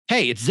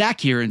Hey, it's Zach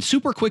here, and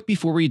super quick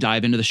before we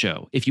dive into the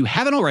show. If you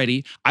haven't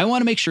already, I want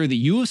to make sure that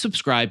you have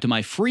subscribed to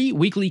my free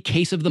weekly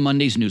Case of the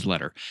Mondays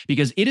newsletter,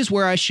 because it is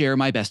where I share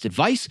my best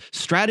advice,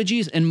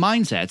 strategies, and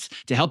mindsets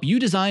to help you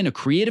design a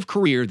creative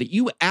career that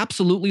you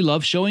absolutely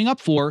love showing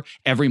up for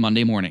every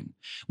Monday morning.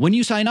 When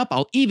you sign up,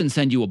 I'll even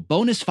send you a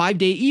bonus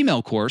 5-day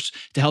email course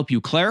to help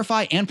you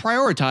clarify and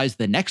prioritize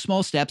the next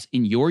small steps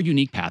in your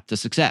unique path to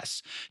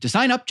success. To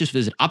sign up, just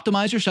visit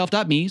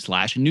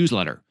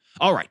optimizeyourself.me/newsletter.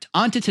 All right,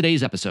 on to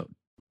today's episode.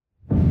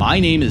 My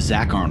name is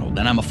Zach Arnold,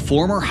 and I'm a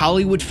former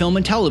Hollywood film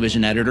and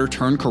television editor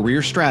turned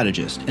career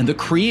strategist and the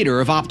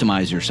creator of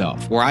Optimize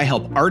Yourself, where I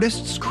help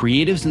artists,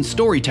 creatives, and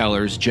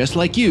storytellers just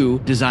like you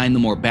design the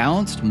more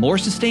balanced, more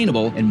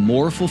sustainable, and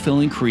more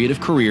fulfilling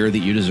creative career that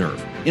you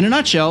deserve. In a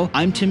nutshell,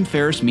 I'm Tim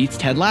Ferriss meets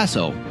Ted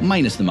Lasso,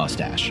 minus the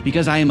mustache,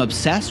 because I am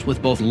obsessed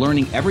with both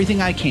learning everything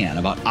I can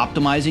about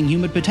optimizing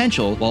human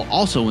potential while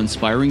also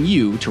inspiring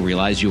you to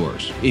realize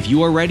yours. If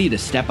you are ready to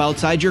step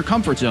outside your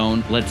comfort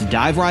zone, let's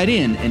dive right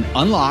in and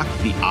unlock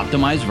the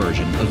optimized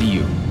version of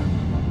you.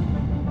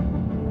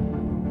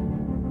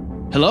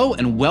 Hello,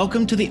 and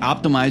welcome to the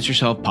Optimize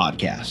Yourself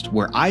podcast,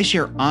 where I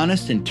share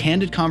honest and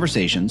candid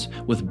conversations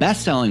with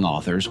best-selling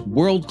authors,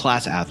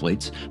 world-class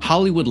athletes,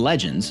 Hollywood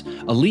legends,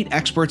 elite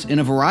experts in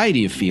a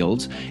variety of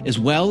fields, as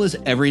well as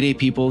everyday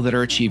people that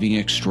are achieving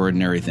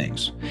extraordinary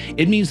things.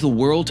 It means the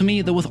world to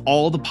me that with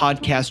all the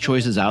podcast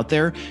choices out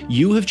there,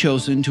 you have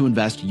chosen to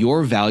invest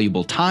your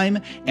valuable time,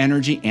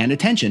 energy, and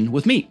attention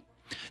with me.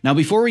 Now,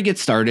 before we get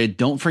started,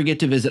 don't forget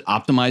to visit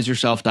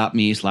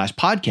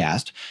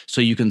optimizeyourself.me/podcast so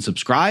you can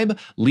subscribe,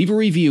 leave a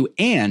review,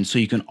 and so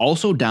you can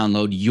also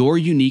download your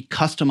unique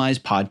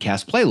customized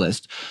podcast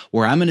playlist,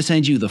 where I'm going to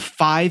send you the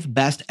 5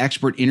 best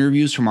expert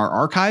interviews from our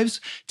archives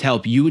to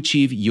help you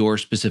achieve your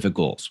specific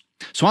goals.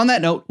 So on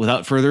that note,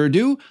 without further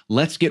ado,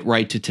 let's get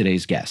right to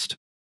today's guest.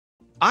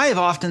 I have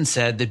often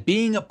said that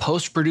being a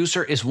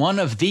post-producer is one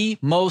of the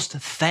most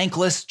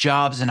thankless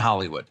jobs in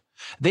Hollywood.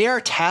 They are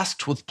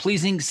tasked with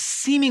pleasing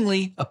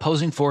seemingly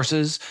opposing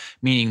forces,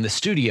 meaning the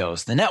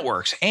studios, the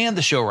networks, and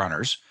the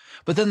showrunners.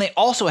 But then they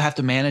also have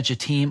to manage a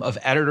team of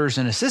editors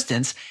and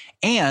assistants,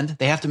 and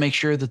they have to make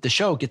sure that the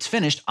show gets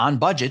finished on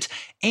budget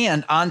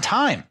and on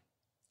time.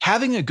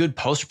 Having a good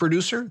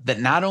post-producer that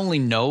not only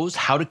knows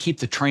how to keep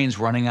the trains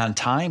running on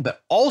time,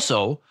 but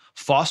also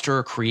foster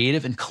a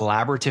creative and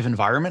collaborative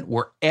environment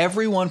where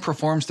everyone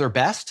performs their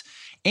best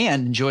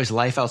and enjoys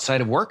life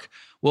outside of work,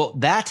 well,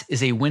 that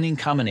is a winning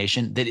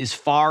combination that is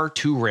far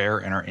too rare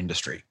in our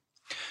industry.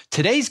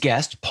 Today's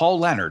guest, Paul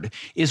Leonard,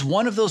 is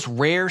one of those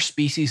rare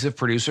species of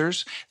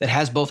producers that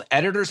has both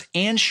editors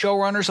and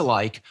showrunners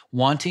alike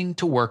wanting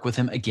to work with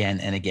him again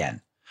and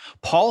again.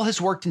 Paul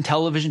has worked in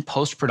television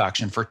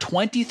post-production for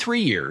 23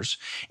 years,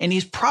 and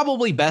he's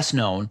probably best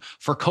known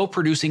for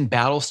co-producing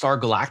Battlestar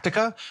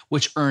Galactica,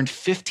 which earned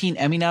 15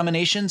 Emmy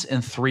nominations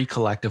and 3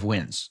 collective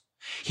wins.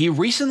 He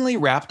recently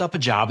wrapped up a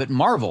job at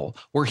Marvel,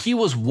 where he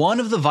was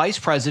one of the vice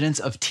presidents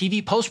of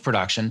TV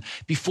post-production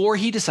before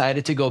he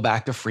decided to go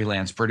back to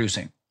freelance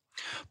producing.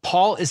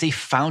 Paul is a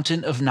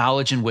fountain of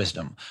knowledge and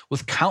wisdom,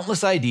 with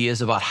countless ideas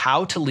about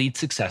how to lead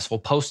successful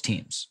post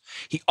teams.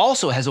 He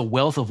also has a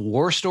wealth of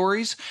war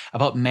stories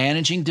about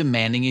managing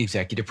demanding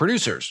executive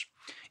producers.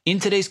 In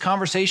today's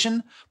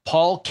conversation,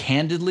 Paul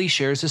candidly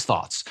shares his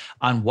thoughts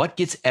on what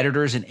gets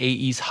editors and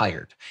AEs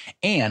hired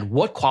and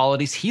what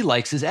qualities he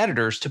likes his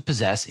editors to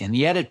possess in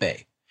the edit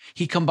bay.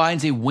 He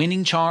combines a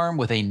winning charm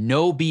with a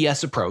no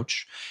BS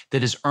approach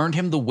that has earned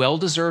him the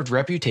well-deserved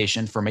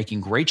reputation for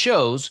making great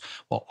shows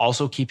while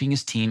also keeping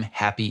his team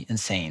happy and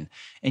sane.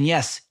 And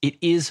yes, it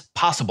is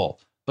possible,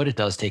 but it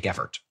does take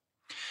effort.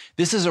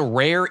 This is a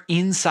rare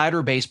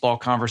insider baseball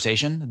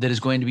conversation that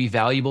is going to be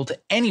valuable to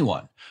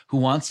anyone who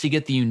wants to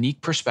get the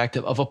unique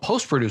perspective of a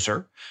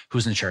post-producer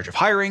who's in charge of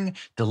hiring,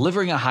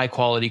 delivering a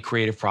high-quality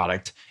creative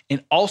product,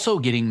 and also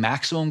getting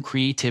maximum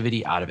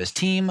creativity out of his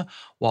team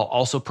while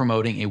also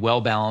promoting a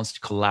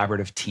well-balanced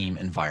collaborative team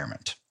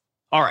environment.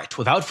 All right,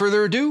 without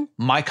further ado,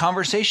 my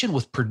conversation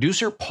with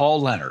producer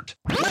Paul Leonard.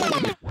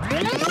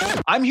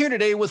 I'm here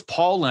today with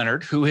Paul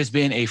Leonard, who has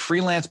been a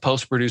freelance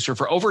post-producer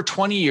for over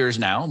 20 years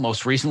now.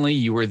 Most recently,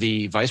 you were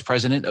the vice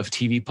president of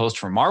TV post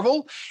for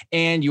Marvel,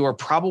 and you are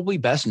probably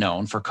best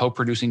known for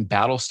co-producing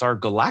Battlestar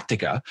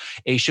Galactica,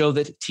 a show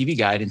that TV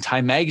Guide and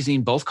Time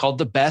Magazine both called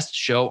the best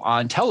show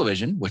on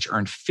television, which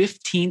earned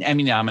 15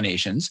 Emmy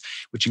nominations,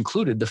 which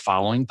included the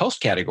following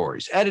post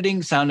categories: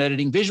 editing, sound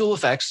editing, visual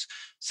effects,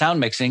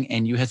 sound mixing,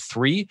 and you had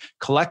 3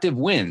 collective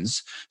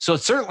wins. So it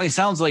certainly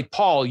sounds like,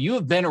 Paul, you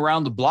have been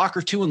around the block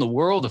or two in the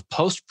world of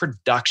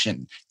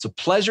post-production. It's a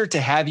pleasure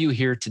to have you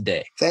here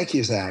today. Thank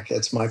you, Zach.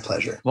 It's my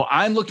pleasure. Well,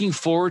 I'm looking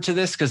forward to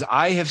this because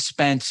I have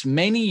spent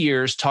many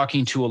years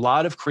talking to a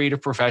lot of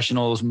creative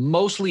professionals,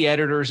 mostly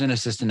editors and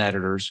assistant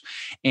editors,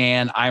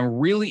 and I'm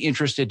really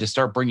interested to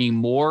start bringing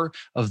more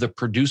of the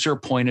producer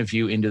point of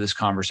view into this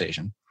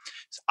conversation.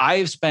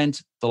 I've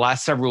spent the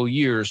last several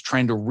years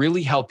trying to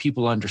really help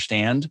people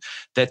understand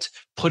that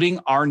putting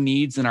our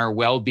needs and our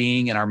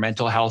well-being and our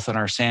mental health and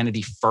our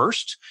sanity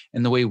first,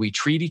 and the way we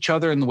treat each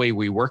other and the way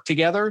we work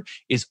together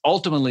is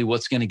ultimately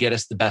what's going to get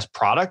us the best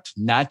product,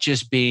 not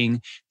just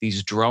being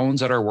these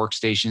drones at our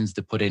workstations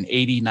that put in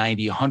 80,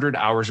 90, 100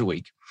 hours a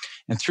week.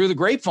 And through the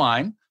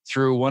grapevine,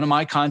 through one of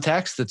my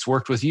contacts that's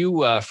worked with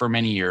you for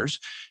many years,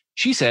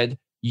 she said,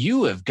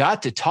 you have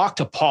got to talk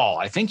to Paul.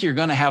 I think you're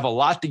going to have a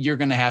lot that you're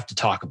going to have to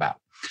talk about.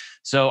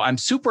 So I'm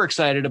super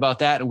excited about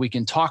that. And we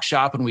can talk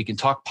shop and we can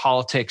talk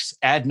politics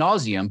ad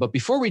nauseum. But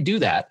before we do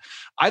that,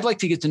 I'd like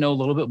to get to know a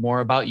little bit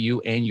more about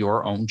you and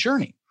your own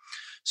journey.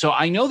 So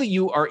I know that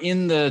you are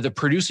in the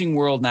producing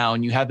world now,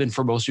 and you have been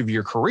for most of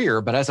your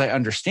career. But as I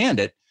understand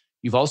it,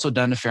 you've also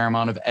done a fair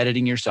amount of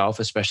editing yourself,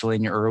 especially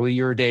in your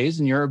earlier days.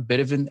 And you're a bit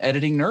of an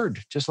editing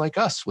nerd, just like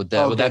us. Would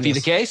that be the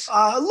case?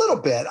 A little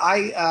bit.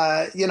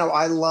 I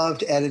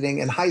loved editing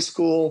in high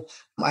school.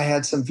 I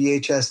had some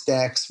VHS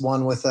decks,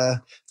 one with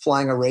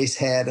flying a race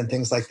head and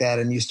things like that,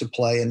 and used to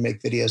play and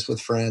make videos with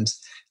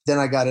friends. Then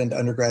I got into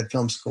undergrad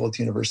film school at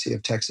the University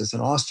of Texas in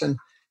Austin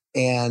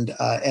and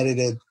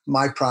edited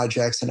my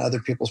projects and other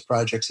people's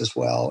projects as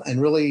well,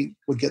 and really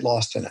would get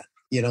lost in it.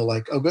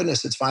 Like, oh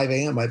goodness, it's 5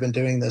 a.m. I've been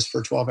doing this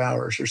for 12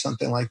 hours or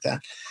something like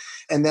that.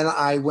 And then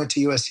I went to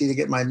USC to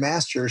get my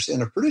master's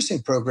in a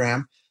producing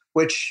program,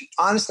 which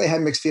honestly I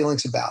had mixed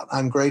feelings about.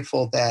 I'm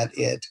grateful that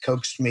it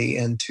coaxed me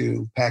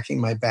into packing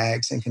my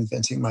bags and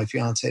convincing my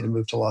fiance to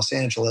move to Los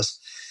Angeles.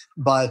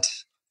 But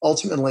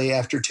ultimately,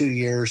 after 2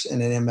 years in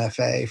an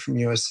MFA from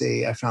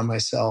USC, I found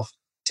myself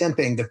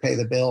attempting to pay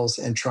the bills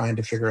and trying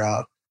to figure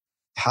out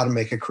how to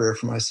make a career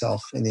for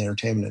myself in the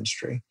entertainment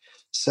industry.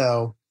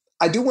 So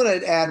I do want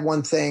to add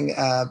one thing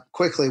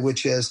quickly,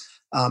 which is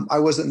I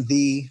wasn't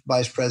the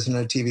vice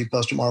president of TV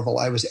Post at Marvel.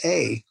 I was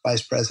a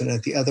vice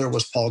president. The other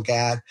was Paul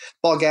Gadd.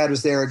 Paul Gadd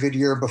was there a good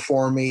year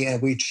before me,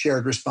 and we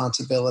shared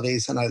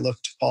responsibilities. And I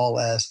looked to Paul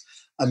as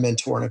a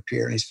mentor and a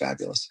peer, and he's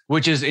fabulous.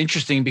 Which is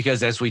interesting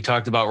because, as we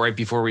talked about right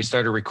before we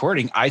started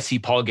recording, I see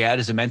Paul Gadd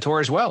as a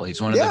mentor as well.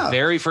 He's one of the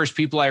very first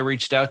people I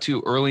reached out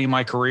to early in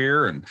my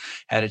career, and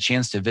had a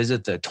chance to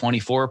visit the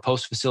 24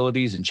 Post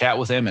facilities and chat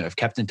with him, and have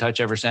kept in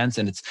touch ever since.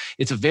 And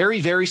it's a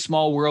very, very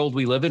small world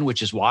we live in,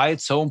 which is why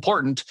it's so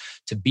important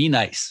to be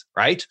nice,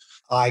 right?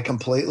 I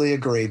completely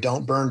agree.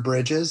 Don't burn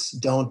bridges.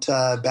 Don't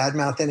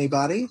badmouth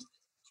anybody.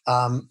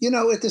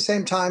 At the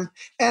same time,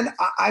 and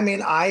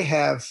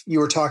you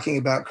were talking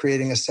about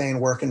creating a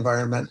sane work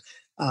environment.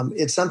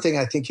 It's something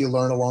I think you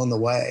learn along the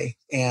way.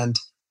 And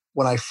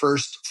when I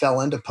first fell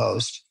into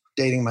Post,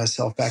 dating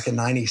myself back in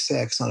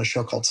 96 on a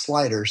show called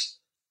Sliders,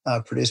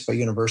 produced by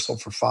Universal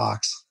for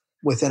Fox,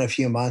 within a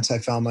few months, I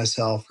found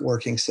myself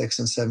working 6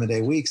 and 7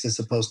 day weeks as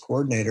a Post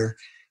coordinator.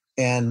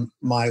 And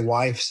my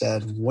wife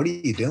said, "What are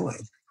you doing?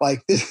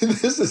 Like, this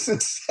is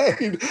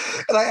insane."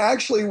 And I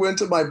actually went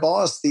to my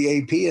boss, the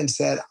AP, and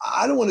said,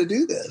 "I don't want to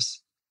do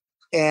this."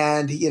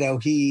 And,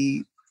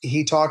 he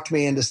talked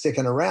me into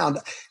sticking around.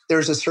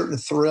 There's a certain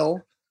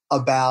thrill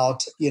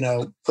about,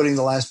 putting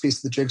the last piece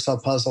of the jigsaw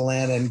puzzle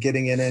in and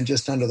getting it in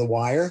just under the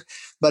wire,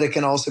 but it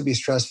can also be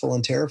stressful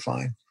and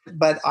terrifying.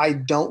 But I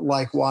don't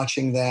like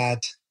watching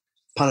that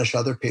punish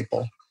other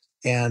people.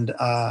 And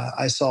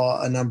I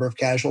saw a number of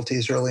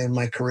casualties early in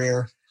my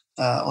career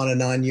on a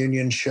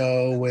non-union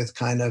show with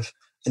kind of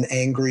an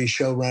angry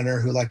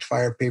showrunner who liked to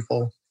fire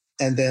people.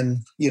 And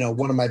then,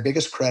 one of my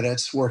biggest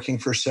credits, working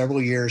for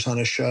several years on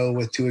a show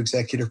with 2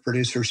 executive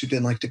producers who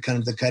didn't like to come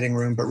to the cutting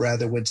room, but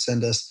rather would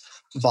send us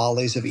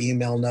volleys of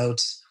email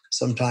notes,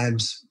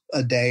 sometimes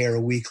a day or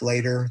a week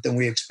later than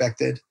we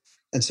expected.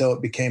 And so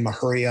it became a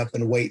hurry up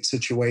and wait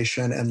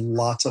situation and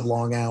lots of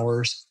long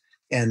hours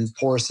and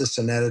poor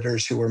assistant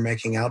editors who were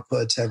making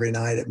outputs every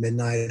night at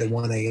midnight at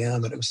 1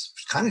 a.m. And it was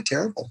kind of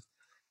terrible.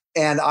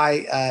 And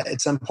I,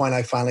 at some point,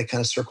 I finally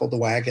kind of circled the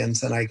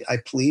wagons, and I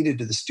pleaded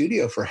to the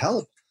studio for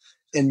help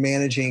in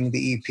managing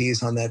the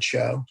EPs on that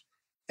show.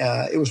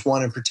 It was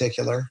one in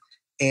particular,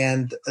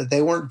 and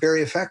they weren't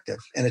very effective.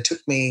 And it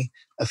took me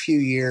a few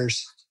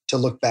years to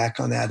look back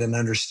on that and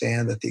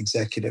understand that the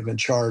executive in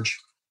charge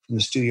from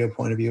the studio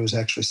point of view was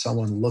actually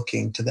someone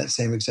looking to that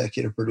same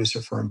executive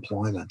producer for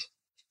employment.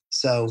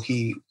 So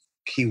he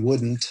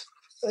wouldn't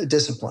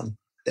discipline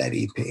that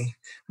EP.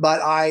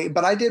 But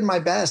I did my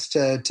best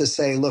to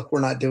say, look,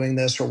 we're not doing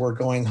this, or we're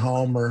going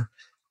home, or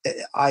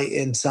I,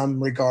 in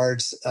some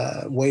regards,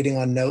 waiting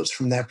on notes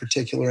from that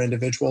particular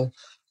individual,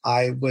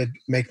 I would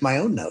make my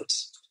own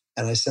notes.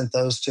 And I sent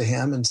those to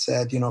him and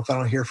said, if I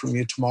don't hear from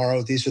you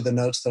tomorrow, these are the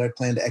notes that I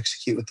plan to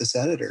execute with this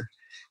editor.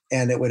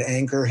 And it would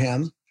anger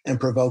him and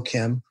provoke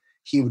him.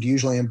 He would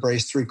usually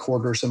embrace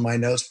 3/4 of my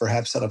notes,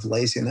 perhaps out of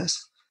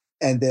laziness,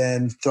 and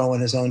then throw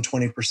in his own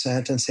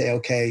 20% and say,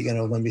 okay,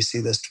 let me see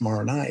this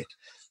tomorrow night.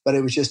 But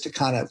it was just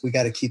we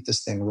got to keep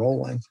this thing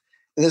rolling.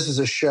 And this was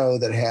a show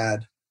that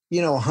had,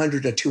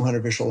 100 to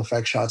 200 visual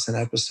effects shots an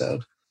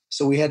episode.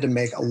 So we had to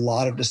make a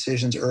lot of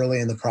decisions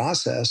early in the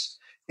process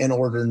in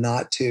order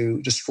not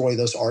to destroy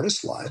those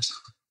artists' lives.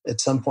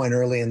 At some point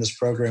early in this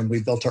program,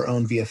 we built our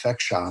own VFX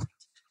shop.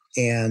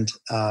 And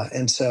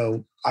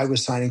so I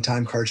was signing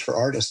time cards for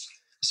artists,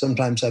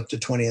 sometimes up to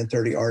 20 and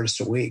 30 artists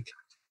a week.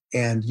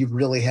 And you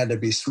really had to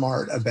be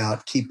smart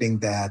about keeping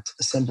that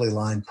assembly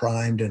line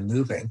primed and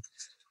moving,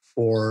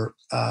 or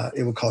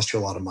it would cost you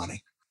a lot of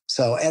money.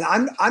 So, and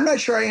I'm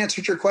not sure I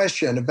answered your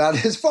question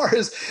about as far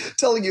as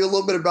telling you a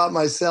little bit about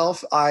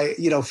myself.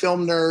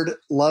 Film nerd,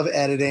 love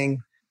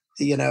editing.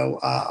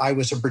 I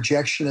was a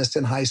projectionist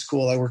in high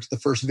school. I worked at the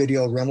first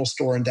video rental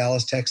store in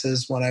Dallas,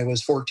 Texas when I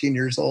was 14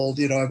 years old.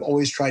 I've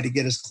always tried to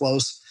get as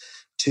close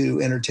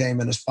to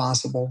entertainment as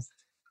possible.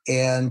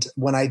 And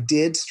when I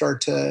did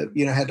start to,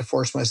 had to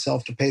force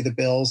myself to pay the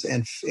bills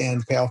and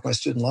pay off my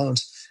student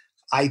loans,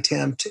 I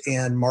temped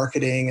and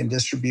marketing and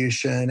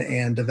distribution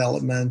and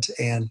development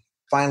and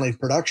finally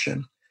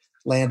production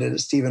landed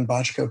at Stephen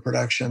Bochco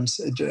Productions.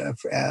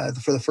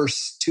 For the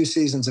first 2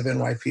 seasons of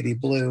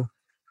NYPD Blue,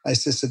 I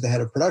assisted the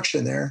head of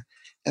production there.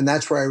 And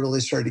that's where I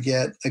really started to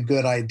get a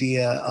good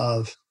idea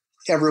of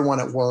everyone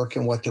at work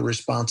and what their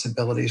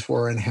responsibilities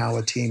were and how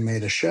a team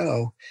made a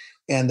show.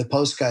 And the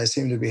post guys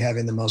seemed to be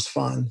having the most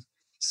fun.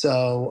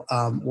 So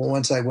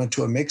once I went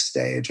to a mix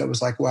stage, I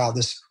was like, wow,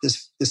 this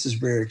is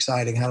very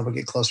exciting. How do we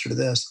get closer to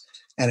this?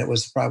 And it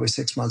was probably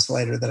 6 months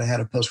later that I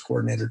had a post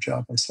coordinator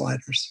job on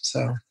Sliders.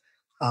 So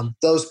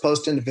those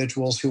post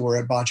individuals who were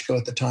at Bochco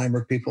at the time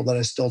are people that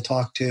I still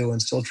talk to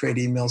and still trade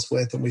emails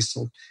with, and we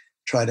still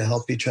try to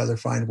help each other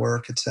find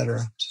work, et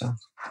cetera.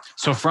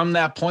 So from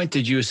that point,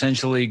 did you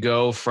essentially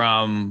go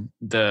from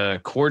the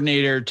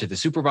coordinator to the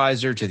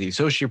supervisor to the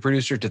associate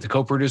producer to the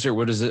co-producer?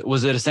 Was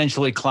it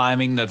essentially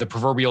climbing the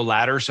proverbial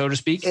ladder, so to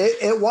speak?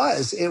 It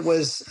was, it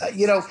was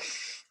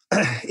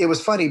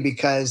funny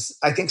because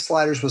I think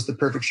Sliders was the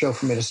perfect show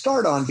for me to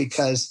start on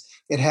because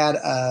it had,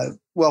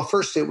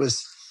 first there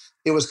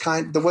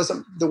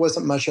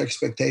wasn't much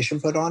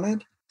expectation put on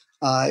it.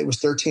 It was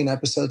 13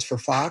 episodes for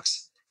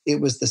Fox. It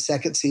was the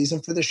second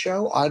season for the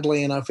show.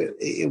 Oddly enough,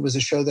 it was a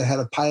show that had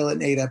a pilot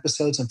and 8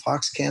 episodes and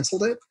Fox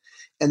canceled it.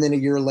 And then a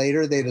year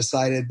later, they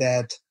decided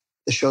that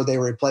the show they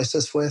replaced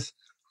us with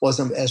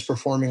wasn't as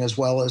performing as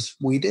well as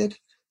we did.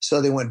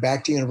 So they went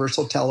back to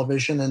Universal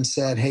Television and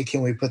said, hey,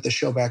 can we put the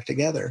show back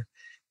together?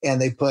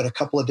 And they put a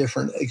couple of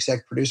different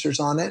exec producers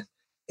on it.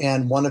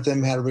 And one of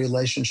them had a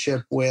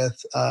relationship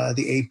with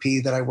the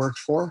AP that I worked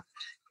for.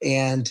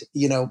 And,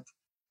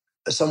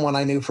 someone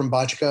I knew from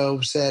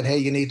Bochco said, hey,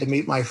 you need to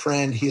meet my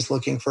friend. He's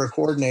looking for a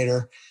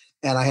coordinator.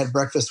 And I had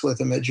breakfast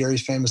with him at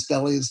Jerry's Famous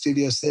Deli in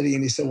Studio City.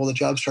 And he said, well, the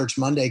job starts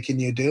Monday. Can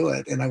you do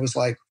it? And I was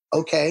like,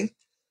 okay.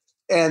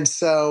 And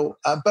so,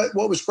 but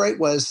what was great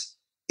was,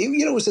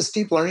 it was a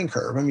steep learning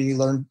curve. I mean, you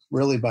learn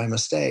really by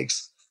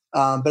mistakes.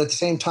 But at the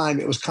same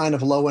time, it was kind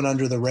of low and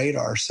under the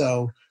radar.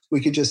 So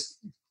we could just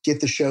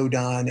get the show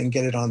done and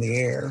get it on the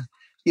air.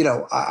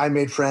 I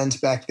made friends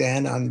back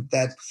then on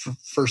that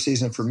first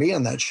season for me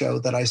on that show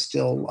that I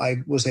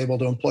was able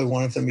to employ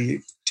one of them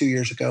 2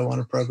 years ago on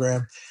a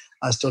program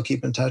I still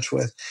keep in touch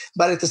with.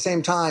 But at the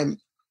same time,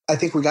 I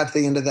think we got to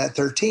the end of that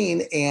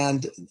 13,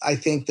 and I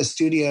think the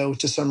studio,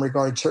 to some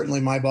regard,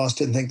 certainly my boss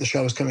didn't think the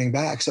show was coming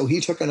back. So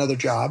he took another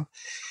job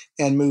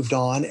and moved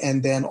on.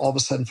 And then all of a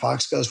sudden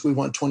Fox goes, we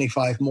want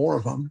 25 more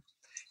of them.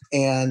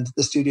 And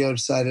the studio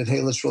decided,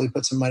 hey, let's really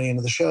put some money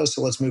into the show.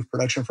 So let's move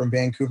production from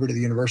Vancouver to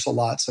the Universal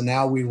lot. So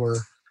now we were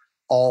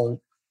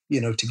all,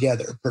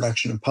 together,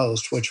 production and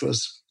post, which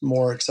was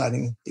more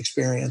exciting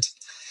experience.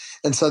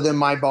 And so then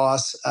my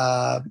boss,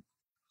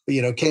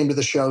 came to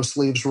the show,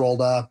 sleeves rolled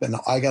up, and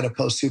I got a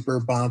post super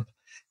bump.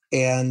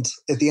 And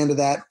at the end of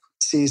that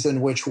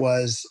season, which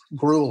was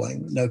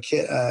grueling, no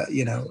kid,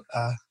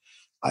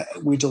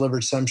 we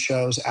delivered some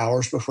shows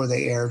hours before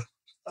they aired.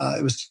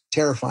 It was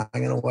terrifying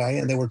in a way,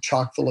 and they were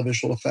chock full of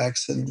visual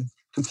effects and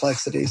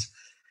complexities.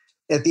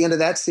 At the end of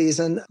that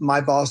season,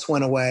 my boss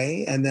went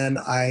away, and then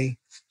I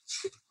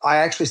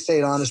actually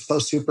stayed on as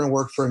post super and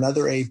worked for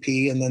another AP.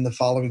 And then the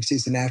following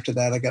season after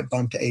that, I got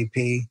bumped to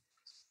AP.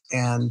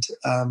 And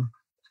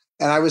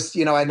I was,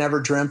 I never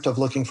dreamt of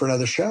looking for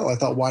another show. I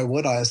thought, why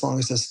would I, as long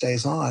as this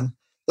stays on?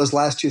 Those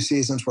last 2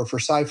 seasons were for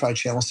Sci-Fi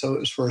Channel, so it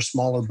was for a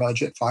smaller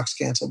budget. Fox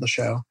canceled the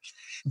show.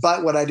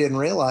 But what I didn't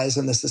realize,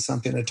 and this is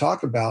something to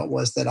talk about,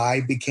 was that I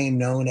became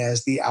known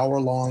as the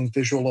hour-long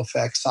visual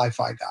effects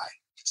sci-fi guy.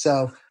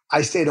 So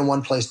I stayed in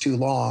one place too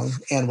long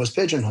and was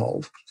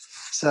pigeonholed.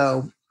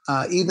 So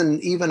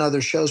even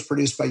other shows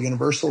produced by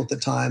Universal at the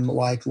time,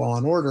 like Law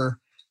and Order,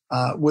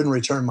 wouldn't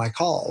return my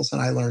calls.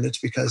 And I learned it's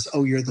because,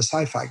 you're the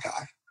sci-fi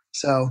guy.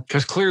 So,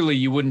 because clearly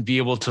you wouldn't be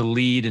able to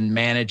lead and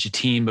manage a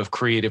team of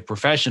creative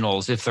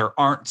professionals if there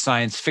aren't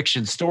science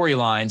fiction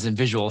storylines and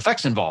visual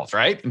effects involved,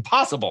 right?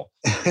 Impossible.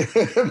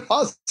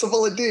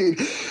 Impossible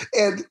indeed.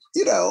 And,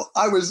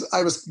 I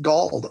was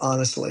galled,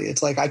 honestly.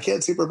 It's like, I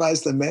can't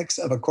supervise the mix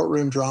of a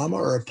courtroom drama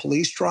or a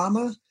police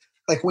drama.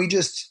 Like, we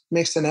just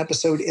mixed an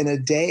episode in a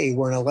day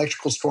where an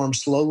electrical storm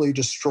slowly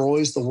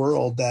destroys the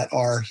world that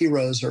our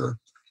heroes are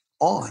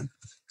on.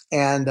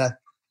 And,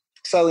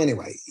 so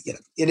anyway,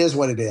 it is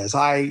what it is.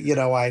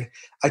 I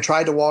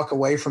tried to walk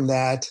away from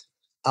that,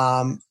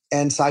 and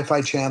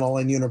Sci-Fi Channel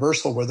and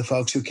Universal were the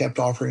folks who kept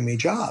offering me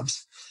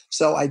jobs.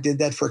 So I did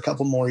that for a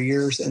couple more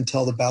years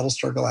until the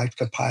Battlestar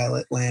Galactica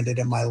pilot landed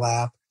in my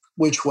lap,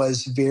 which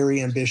was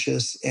very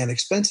ambitious and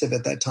expensive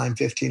at that time,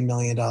 $15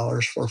 million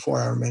for a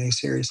 4-hour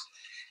miniseries.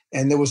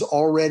 And there was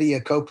already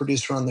a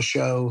co-producer on the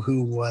show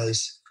who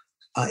was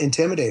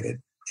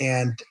intimidated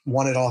and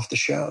wanted off the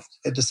show.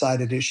 It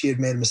decided that she had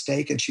made a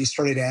mistake, and she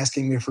started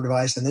asking me for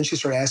advice. And then she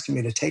started asking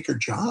me to take her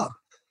job.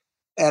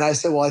 And I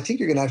said, well, I think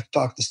you're going to have to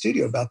talk to the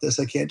studio about this.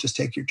 I can't just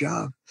take your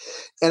job.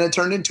 And it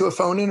turned into a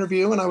phone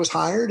interview, and I was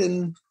hired.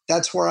 And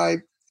that's where I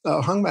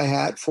hung my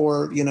hat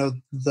for,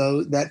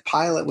 that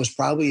pilot was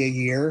probably a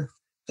year,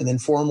 and then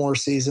 4 more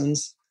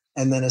seasons,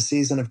 and then a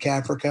season of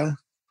Caprica,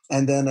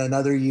 and then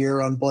another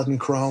year on Blood and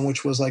Chrome,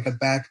 which was like a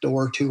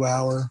backdoor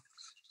 2-hour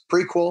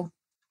prequel.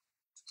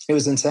 It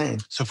was insane.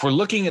 So if we're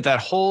looking at that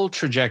whole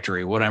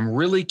trajectory, what I'm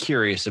really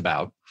curious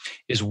about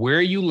is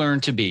where you learn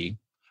to be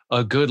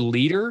a good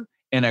leader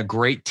and a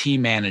great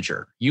team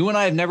manager. You and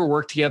I have never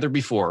worked together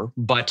before,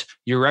 but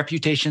your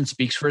reputation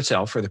speaks for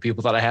itself for the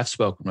people that I have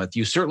spoken with.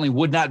 You certainly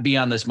would not be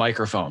on this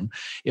microphone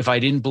if I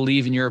didn't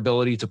believe in your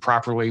ability to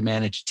properly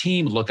manage a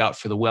team, look out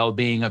for the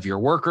well-being of your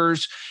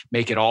workers,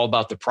 make it all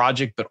about the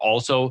project, but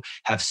also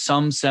have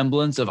some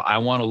semblance of I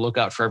want to look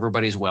out for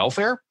everybody's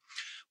welfare.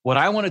 What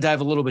I want to dive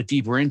a little bit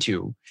deeper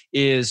into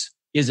is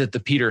it the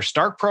Peter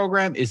Stark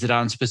program? Is it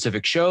on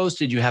specific shows?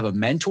 Did you have a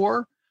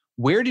mentor?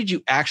 Where did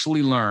you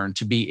actually learn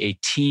to be a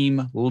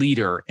team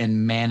leader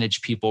and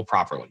manage people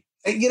properly?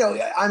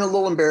 I'm a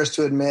little embarrassed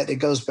to admit it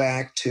goes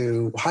back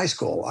to high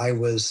school. I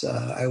was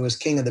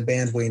king of the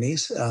band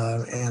Weenies,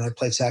 and I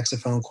played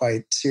saxophone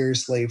quite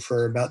seriously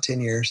for about 10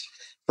 years,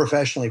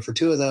 professionally for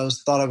 2 of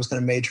those. Thought I was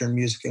going to major in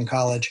music in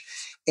college,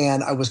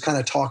 and I was kind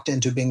of talked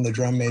into being the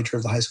drum major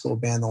of the high school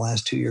band the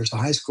last 2 years of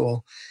high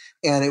school.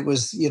 And it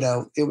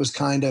was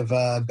kind of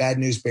a Bad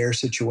News Bears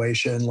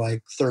situation,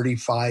 like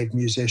 35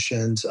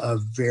 musicians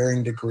of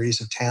varying degrees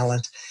of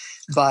talent.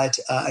 But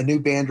a new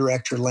band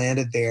director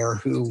landed there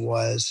who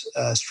was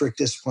a strict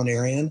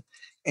disciplinarian,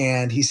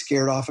 and he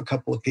scared off a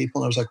couple of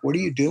people. And I was like, what are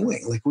you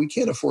doing? Like, we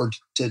can't afford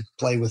to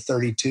play with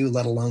 32,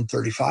 let alone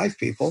 35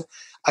 people.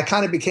 I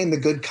kind of became the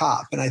good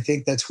cop. And I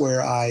think that's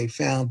where I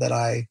found that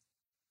I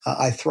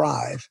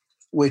thrive,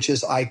 which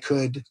is I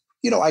could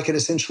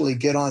essentially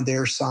get on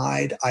their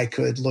side. I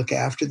could look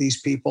after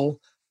these people.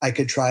 I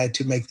could try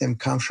to make them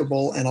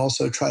comfortable and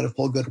also try to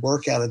pull good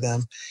work out of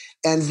them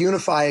and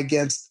unify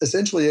against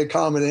essentially a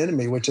common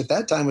enemy, which at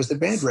that time was the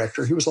band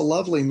director. He was a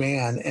lovely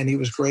man and he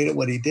was great at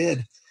what he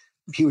did.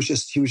 He was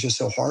just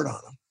so hard on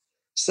him.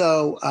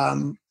 So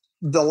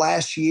the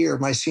last year,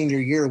 my senior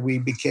year,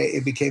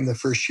 it became the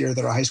first year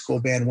that our high school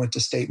band went to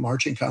state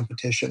marching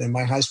competition, and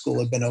my high school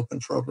had been open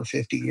for over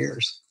 50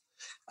 years.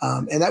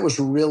 And that was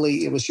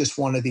really, it was just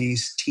one of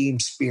these team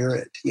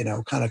spirit,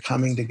 kind of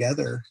coming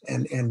together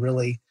and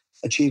really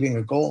achieving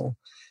a goal.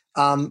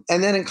 And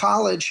then in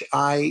college,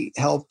 I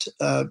helped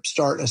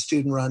start a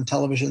student-run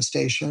television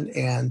station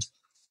and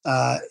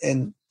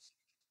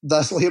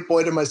thusly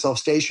appointed myself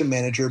station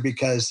manager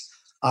because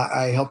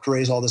I helped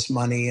raise all this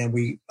money, and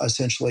we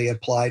essentially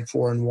applied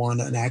for and won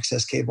an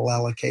access cable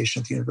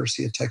allocation at the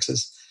University of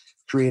Texas,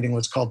 creating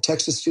what's called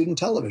Texas Student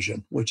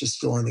Television, which is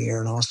still in the air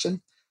in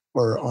Austin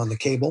or on the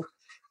cable.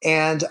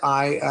 And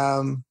I,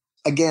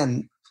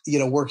 again,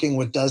 working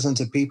with dozens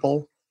of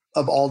people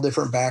of all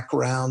different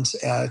backgrounds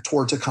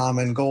towards a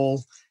common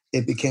goal,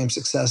 it became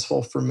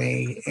successful for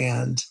me.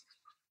 And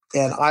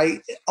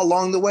I,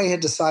 along the way, had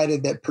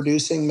decided that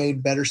producing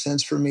made better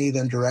sense for me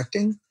than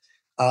directing.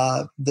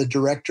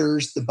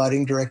 The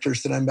budding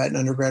directors that I met in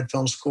undergrad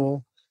film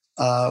school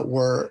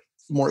were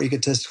more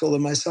egotistical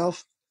than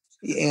myself.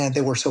 And they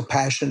were so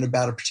passionate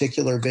about a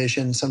particular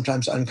vision,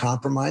 sometimes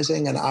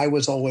uncompromising. And I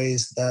was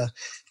always the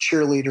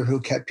cheerleader who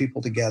kept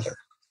people together.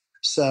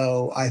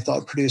 So I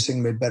thought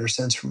producing made better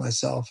sense for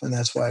myself. And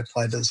that's why I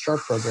applied to the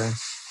Stark program.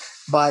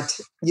 But,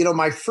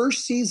 my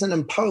first season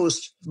in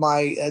post,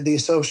 the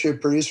associate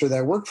producer that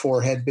I worked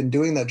for had been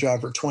doing that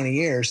job for 20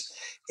 years.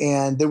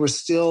 And there was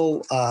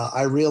still,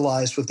 I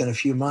realized within a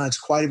few months,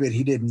 quite a bit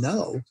he didn't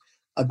know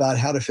about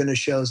how to finish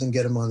shows and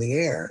get them on the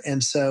air.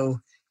 And so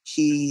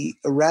he,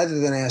 rather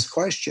than ask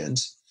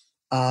questions,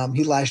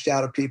 he lashed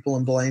out at people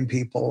and blamed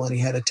people, and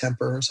he had a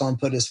temper. Someone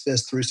put his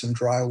fist through some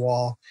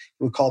drywall.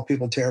 He would call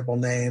people terrible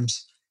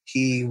names.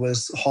 He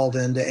was hauled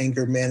into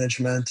anger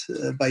management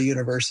by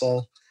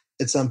Universal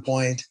at some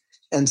point.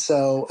 And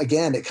so,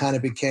 again, it kind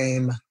of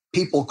became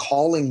people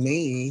calling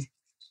me,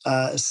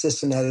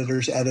 assistant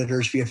editors,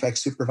 VFX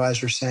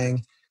supervisors,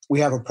 saying, we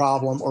have a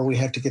problem or we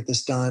have to get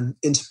this done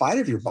in spite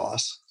of your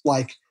boss.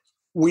 Like,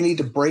 we need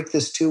to break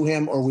this to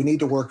him, or we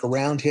need to work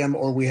around him,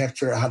 or we have to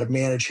figure out how to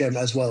manage him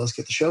as well as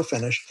get the show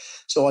finished.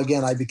 So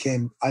again, I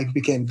became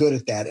good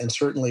at that, and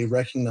certainly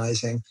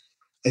recognizing,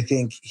 I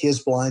think, his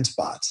blind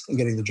spots and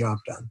getting the job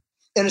done.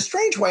 In a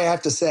strange way, I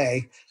have to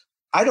say,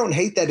 I don't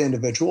hate that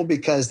individual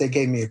because they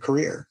gave me a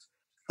career.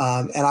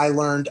 And I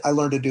learned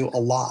to do a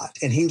lot,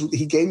 and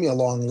he gave me a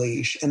long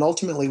leash, and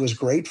ultimately was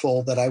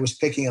grateful that I was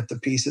picking up the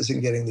pieces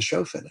and getting the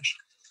show finished.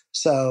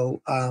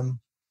 So,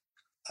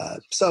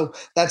 So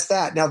that's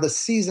that. Now the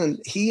season,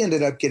 he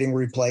ended up getting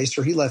replaced,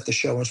 or he left the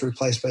show and was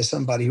replaced by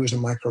somebody who was a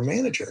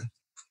micromanager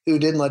who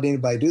didn't let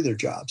anybody do their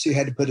job. So he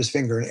had to put his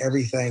finger in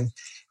everything.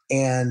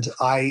 And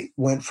I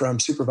went from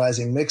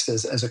supervising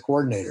mixes as a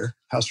coordinator,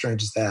 how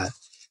strange is that,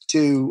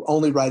 to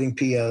only writing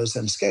POs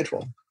and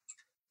schedule.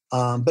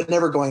 But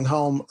never going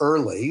home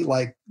early,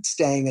 like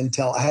staying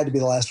until I had to be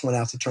the last one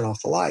out to turn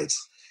off the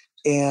lights.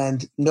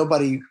 And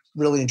nobody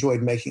really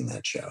enjoyed making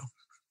that show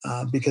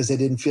because they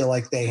didn't feel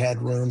like they had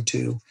room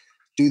to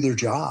do their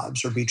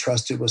jobs or be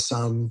trusted with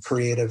some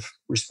creative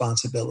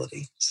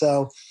responsibility.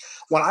 So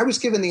when I was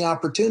given the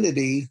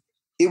opportunity,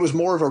 it was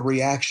more of a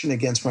reaction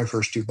against my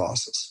first two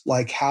bosses.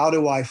 Like, how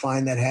do I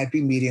find that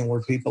happy medium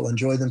where people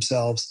enjoy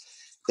themselves,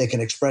 they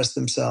can express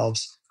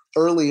themselves?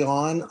 Early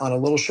on a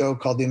little show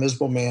called The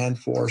Invisible Man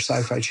for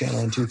Sci-Fi Channel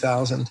in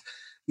 2000,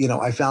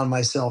 I found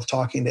myself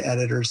talking to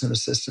editors and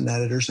assistant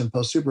editors and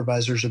post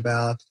supervisors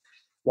about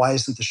why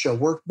isn't the show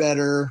work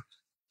better?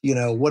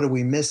 What are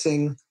we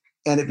missing?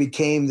 And it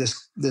became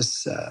this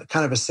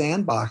kind of a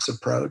sandbox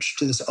approach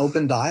to this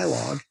open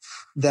dialogue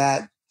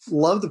that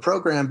loved the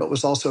program, but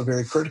was also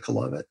very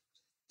critical of it.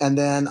 And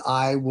then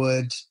I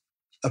would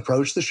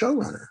approach the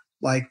showrunner.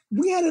 Like,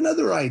 we had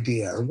another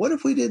idea, or what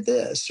if we did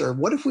this? Or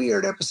what if we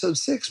aired episode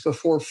 6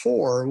 before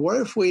 4? Or what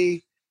if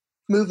we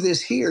move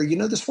this here?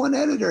 This one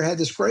editor had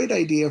this great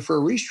idea for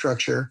a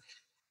restructure.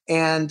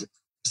 And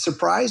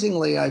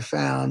surprisingly, I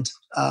found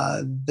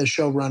the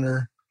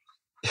showrunner,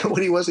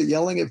 when he wasn't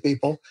yelling at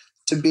people,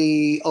 to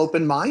be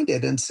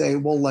open-minded and say,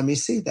 well, let me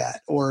see that.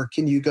 Or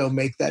can you go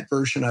make that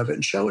version of it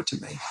and show it to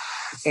me?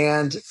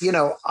 And,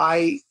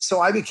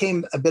 I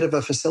became a bit of a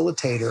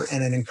facilitator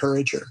and an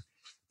encourager.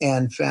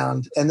 And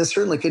this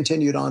certainly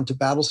continued on to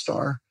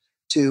Battlestar,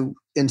 to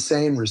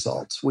insane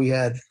results. We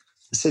had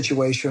a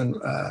situation,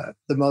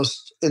 the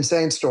most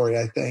insane story,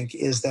 I think,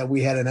 is that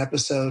we had an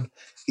episode,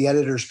 the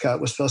editor's cut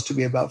was supposed to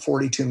be about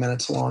 42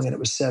 minutes long, and it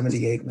was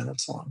 78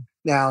 minutes long.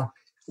 Now,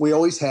 we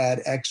always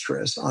had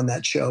extras on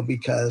that show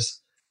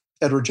because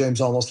Edward James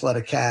almost led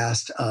a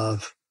cast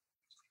of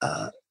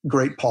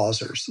great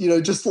pausers,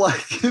 just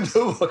like,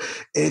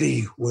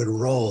 Eddie would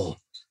roll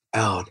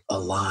out a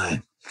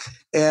line.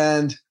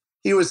 And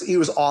he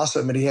was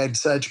awesome, and he had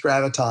such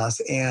gravitas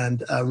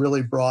and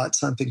really brought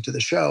something to the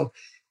show.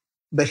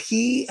 But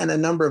he and a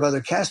number of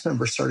other cast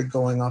members started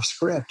going off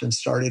script and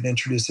started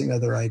introducing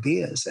other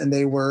ideas, and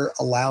they were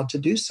allowed to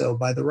do so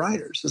by the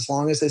writers. As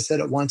long as they said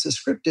it once is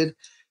scripted,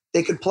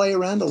 they could play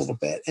around a little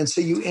bit. And so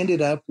you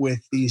ended up with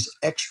these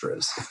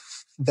extras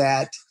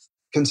that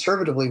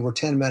conservatively were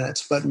 10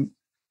 minutes, but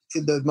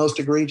the most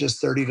egregious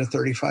 30 to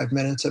 35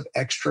 minutes of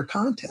extra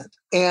content.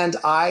 And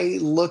I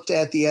looked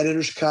at the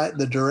editor's cut.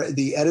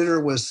 The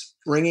editor was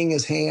wringing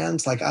his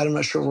hands like, I'm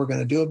not sure what we're going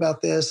to do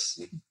about this.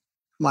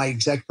 My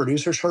exec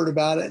producers heard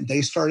about it, and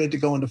they started to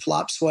go into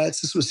flop sweats.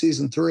 This was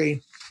season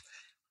 3.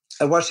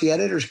 I watched the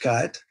editor's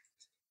cut,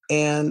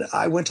 and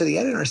I went to the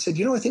editor and I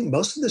said, I think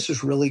most of this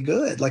is really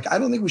good. Like, I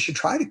don't think we should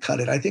try to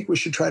cut it. I think we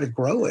should try to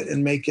grow it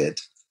and make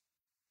it,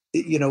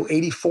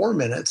 84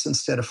 minutes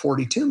instead of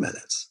 42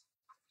 minutes.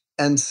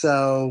 And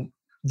so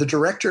the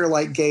director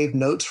gave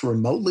notes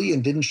remotely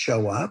and didn't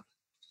show up.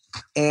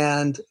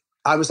 And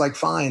I was like,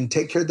 fine,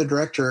 take care of the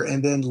director.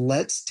 And then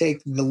let's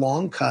take the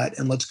long cut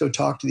and let's go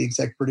talk to the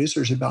exec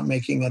producers about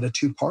making it a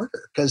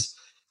 2-parter. Because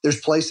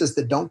there's places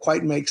that don't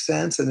quite make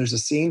sense. And there's a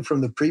scene from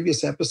the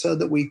previous episode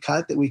that we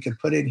cut that we could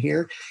put in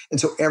here.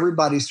 And so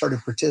everybody started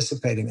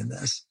participating in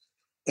this.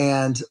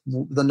 And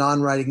the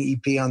non-writing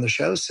EP on the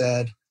show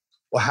said,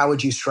 well, how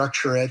would you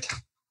structure it?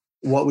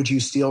 What would you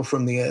steal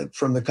from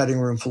the cutting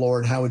room floor,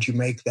 and how would you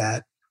make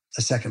that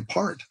a second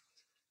part?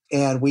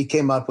 And we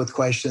came up with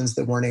questions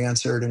that weren't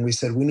answered. And we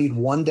said, we need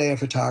 1 day of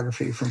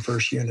photography from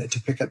first unit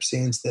to pick up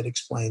scenes that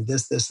explain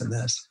this, this, and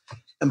this.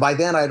 And by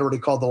then I'd already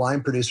called the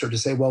line producer to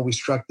say, well, we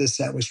struck this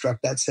set, we struck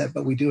that set,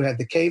 but we do have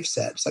the cave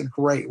set. It's like,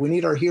 great. We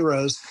need our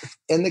heroes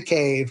in the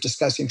cave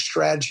discussing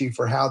strategy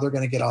for how they're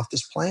going to get off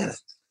this planet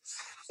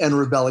and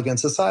rebel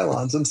against the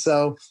Cylons. And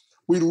so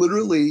we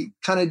literally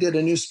kind of did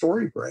a new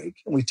story break.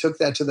 And we took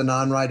that to the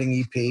non-writing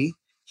EP.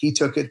 He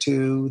took it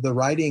to the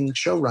writing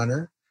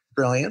showrunner,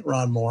 brilliant,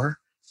 Ron Moore.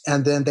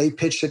 And then they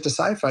pitched it to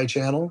Sci-Fi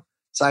Channel.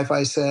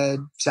 Sci-Fi said,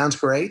 sounds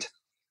great.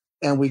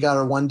 And we got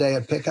our 1 day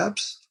of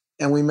pickups.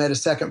 And we made a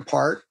second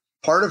part.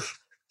 Part of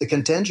the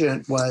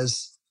contingent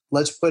was,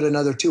 let's put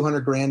another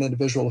 $200,000 into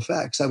visual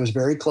effects. I was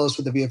very close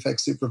with the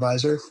VFX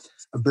supervisor,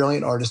 a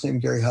brilliant artist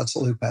named Gary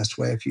Hutzel, who passed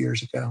away a few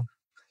years ago.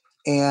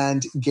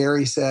 And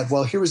Gary said,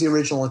 well, here was the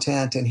original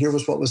intent, and here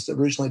was what was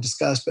originally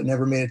discussed but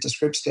never made it to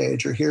script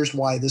stage, or here's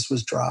why this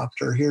was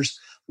dropped, or here's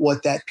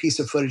what that piece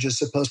of footage is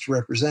supposed to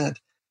represent.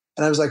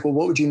 And I was like, well,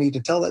 what would you need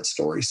to tell that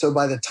story? So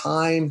by the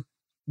time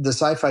the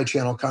Sci-Fi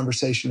Channel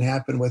conversation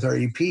happened with our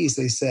EPs,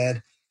 they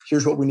said,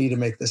 here's what we need to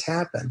make this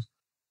happen.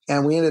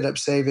 And we ended up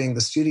saving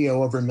the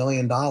studio over $1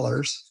 million.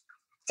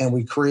 And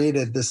we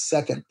created this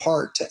second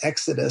part to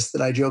Exodus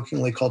that I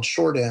jokingly called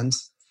Short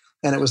Ends.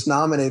 And it was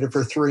nominated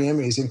for 3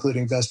 Emmys,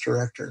 including Best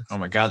Director. Oh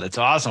my God, that's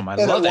awesome. I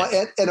love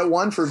it. And it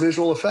won for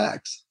visual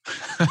effects.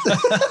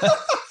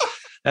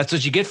 That's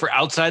what you get for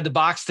outside the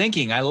box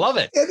thinking. I love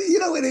it. And,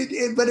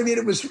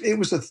 it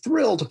was a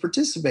thrill to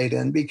participate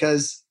in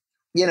because,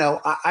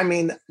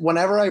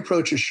 whenever I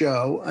approach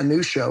a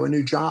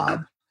new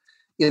job,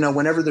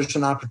 whenever there's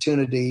an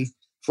opportunity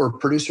for a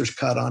producer's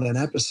cut on an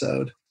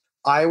episode,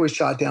 I always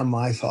jot down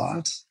my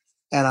thoughts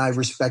and I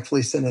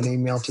respectfully send an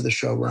email to the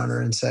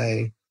showrunner and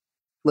say,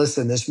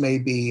 listen, this may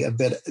be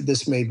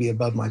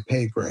above my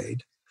pay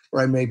grade,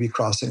 or I may be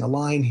crossing a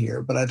line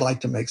here, but I'd like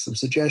to make some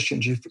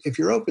suggestions. If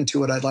you're open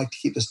to it, I'd like to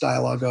keep this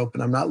dialogue open.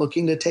 I'm not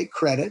looking to take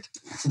credit.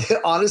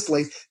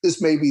 Honestly,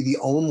 this may be the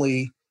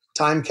only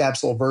time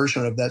capsule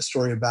version of that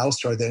story of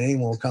Battlestar that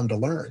anyone will come to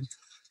learn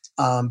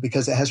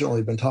because it hasn't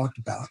really been talked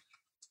about.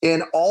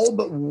 In all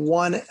but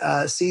one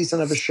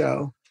season of a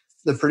show,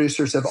 the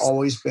producers have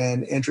always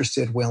been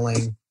interested,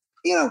 willing.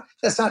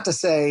 That's not to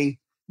say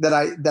that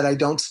I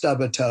don't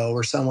stub a toe,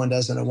 or someone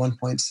doesn't at one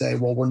point say,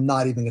 well, we're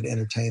not even going to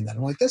entertain that.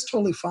 I'm like, that's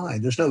totally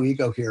fine. There's no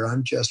ego here.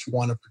 I'm just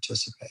want to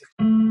participate.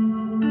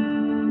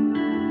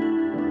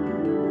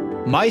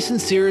 My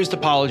sincerest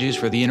apologies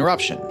for the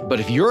interruption, but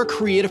if you're a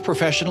creative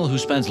professional who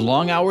spends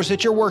long hours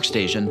at your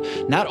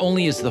workstation, not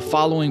only is the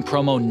following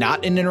promo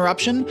not an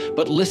interruption,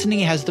 but listening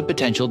has the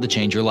potential to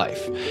change your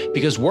life.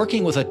 Because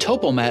working with a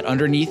Topomat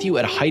underneath you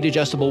at a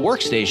height-adjustable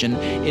workstation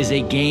is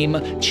a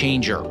game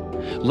changer.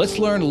 Let's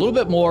learn a little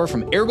bit more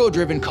from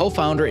Ergo-Driven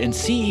co-founder and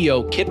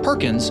CEO Kit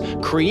Perkins,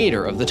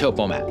 creator of the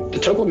Topomat. The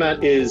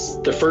Topomat is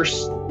the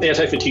first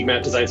anti-fatigue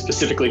mat designed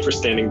specifically for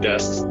standing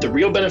desks. The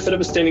real benefit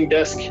of a standing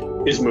desk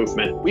is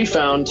movement. We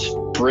found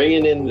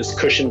bringing in this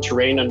cushioned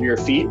terrain under your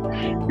feet,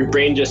 your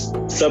brain just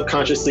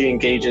subconsciously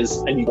engages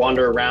and you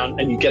wander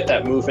around and you get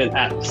that movement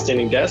at the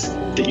standing desk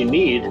that you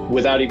need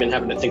without even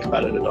having to think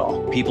about it at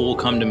all. People will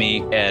come to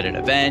me at an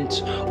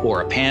event or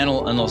a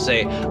panel and they'll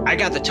say, I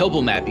got the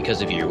Topomat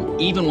because of you.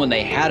 Even when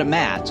they had a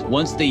mat,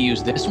 once they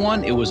used this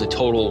one, it was a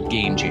total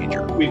game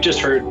changer. We've just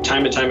heard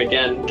time and time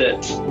again that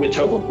with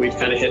Topo, we've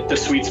kind of hit the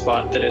sweet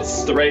spot, that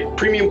it's the right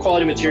premium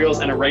quality materials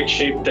and a right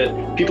shape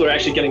that people are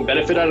actually getting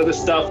benefit out of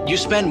this stuff. You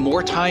spend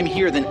more time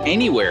here than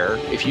anywhere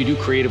if you do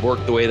creative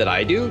work the way that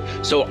I do.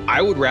 So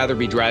I would rather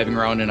be driving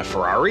around in a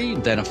Ferrari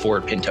than a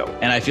Ford Pinto.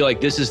 And I feel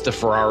like this is the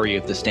Ferrari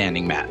of the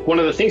standing mat. One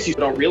of the things you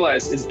don't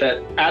realize is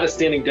that at a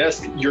standing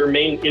desk, your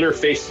main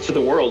interface to the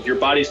world, your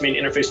body's main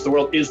interface to the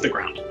world is the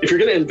ground. If you're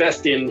going to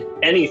invest in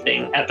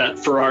anything at that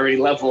Ferrari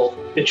level,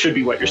 it should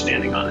be what you're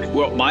standing on.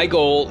 Well, my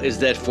goal is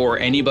that for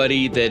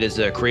anybody that is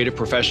a creative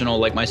professional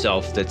like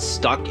myself that's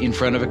stuck in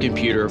front of a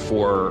computer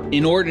for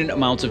inordinate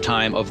amounts of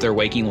time of their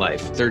waking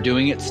life, they're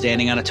doing it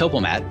standing on a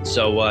Topomat.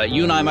 So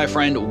you and I, my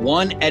friend,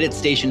 one edit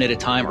station at a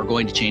time are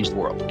going to change the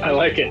world. I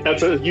like it.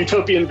 That's a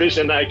utopian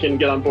vision I can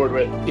get on board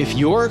with. If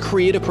you're a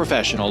creative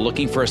professional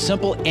looking for a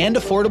simple and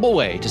affordable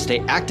way to stay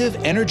active,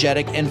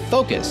 energetic, and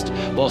focused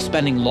while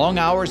spending long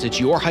hours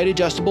at your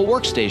height-adjustable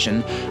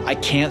workstation, I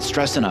can't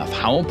stress enough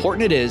how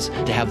important it is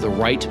to have the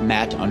right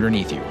mat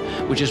underneath you,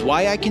 which is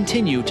why I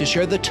continue to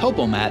share the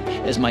Topomat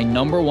as my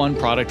 #1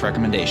 product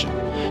recommendation.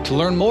 To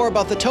learn more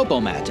about the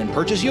Topomat and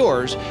purchase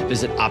yours,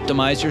 visit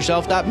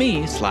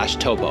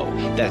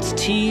optimizeyourself.me/topo. That's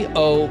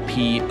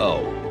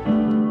TOPO.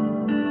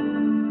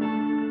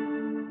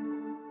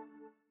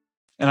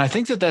 And I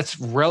think that that's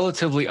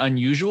relatively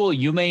unusual.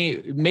 You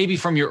maybe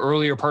from your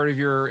earlier part of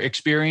your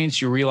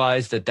experience, you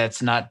realize that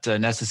that's not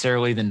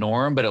necessarily the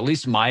norm, but at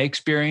least my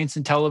experience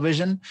in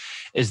television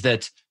is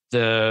that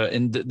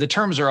the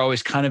terms are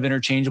always kind of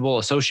interchangeable.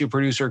 Associate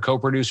producer,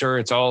 co-producer,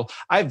 it's all,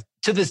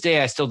 to this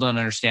day, I still don't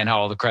understand how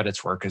all the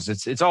credits work because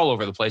it's all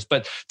over the place.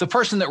 But the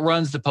person that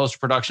runs the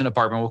post-production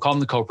department, we'll call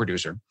them the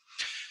co-producer.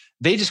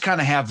 They just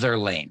kind of have their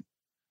lane.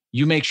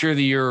 You make sure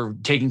that you're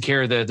taking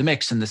care of the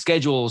mix and the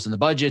schedules and the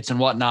budgets and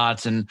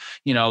whatnots. And,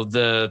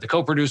 the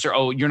co-producer,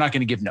 you're not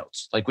going to give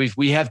notes. Like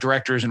we have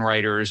directors and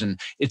writers, and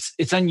it's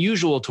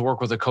unusual to work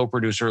with a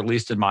co-producer, at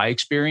least in my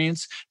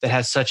experience, that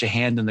has such a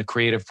hand in the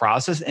creative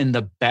process. And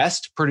the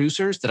best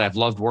producers that I've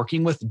loved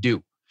working with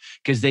do.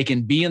 Because they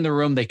can be in the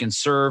room, they can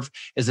serve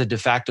as a de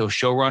facto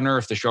showrunner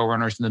if the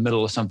showrunner's in the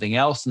middle of something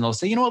else, and they'll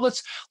say, you know what,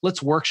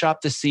 let's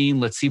workshop the scene,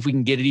 let's see if we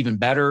can get it even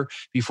better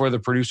before the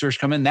producers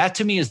come in. That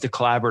to me is the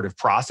collaborative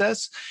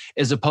process,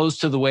 as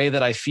opposed to the way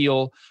that I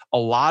feel a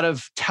lot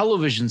of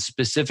television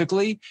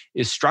specifically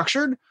is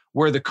structured,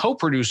 where the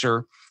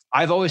co-producer,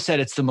 I've always said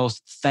it's the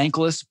most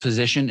thankless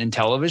position in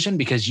television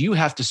because you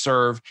have to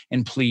serve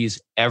and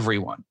please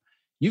everyone.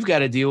 You've got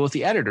to deal with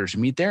the editors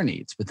and meet their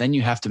needs, but then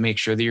you have to make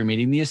sure that you're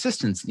meeting the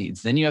assistants'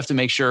 needs. Then you have to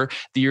make sure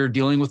that you're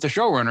dealing with the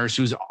showrunners,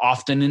 who's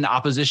often in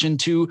opposition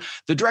to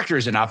the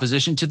directors, in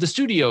opposition to the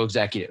studio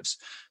executives.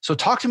 So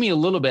talk to me a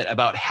little bit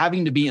about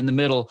having to be in the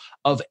middle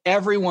of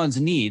everyone's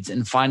needs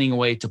and finding a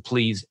way to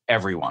please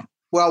everyone.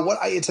 Well,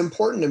 it's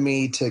important to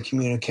me to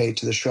communicate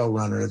to the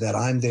showrunner that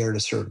I'm there to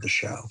serve the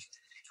show.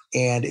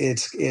 And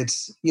it's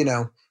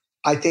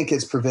I think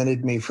it's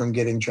prevented me from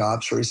getting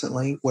jobs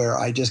recently, where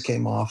I just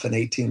came off an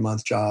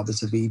 18-month job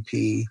as a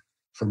VP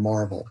for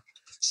Marvel.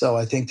 So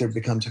I think there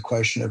becomes a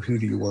question of who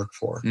do you work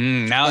for?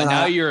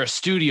 Now you're a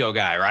studio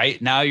guy,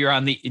 right? Now you're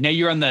on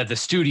the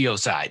studio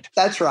side.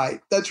 That's right.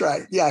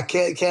 Yeah.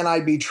 Can I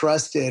be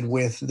trusted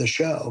with the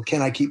show?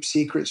 Can I keep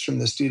secrets from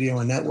the studio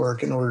and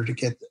network in order to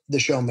get the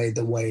show made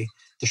the way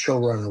the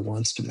showrunner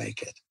wants to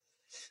make it?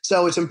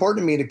 So it's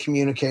important to me to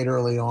communicate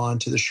early on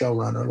to the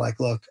showrunner, like,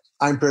 look,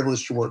 I'm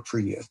privileged to work for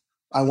you.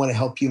 I want to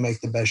help you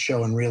make the best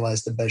show and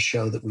realize the best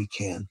show that we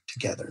can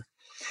together.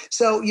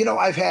 So,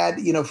 I've had,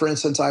 for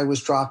instance, I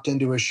was dropped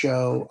into a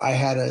show. I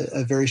had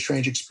a very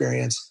strange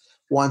experience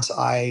once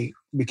I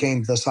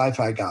became the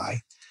sci-fi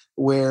guy,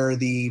 where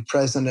the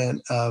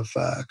president of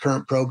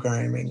current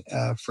programming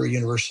for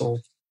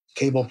Universal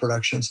Cable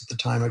Productions at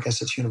the time, I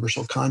guess it's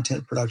Universal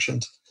Content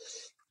Productions,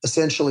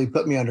 essentially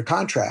put me under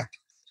contract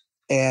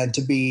and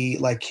to be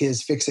like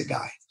his fix-it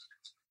guy.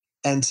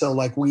 And so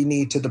like, we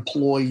need to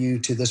deploy you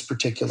to this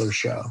particular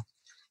show.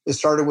 It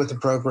started with a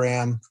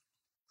program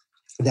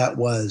that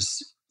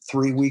was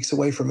 3 weeks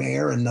away from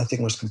air and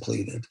nothing was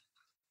completed.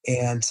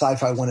 And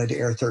Sci-Fi wanted to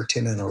air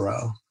 13 in a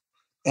row.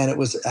 And it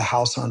was a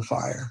house on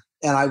fire.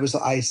 And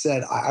I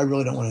said, I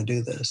really don't want to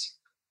do this.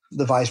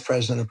 The vice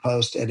president of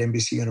Post at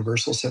NBC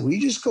Universal said, will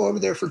you just go over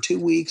there for 2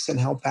 weeks and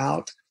help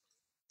out?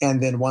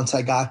 And then once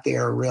I got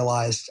there, I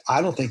realized,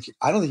 I don't think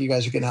you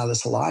guys are getting out of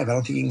this alive. I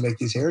don't think you can make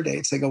these air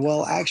dates. They go,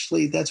 well,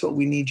 actually, that's what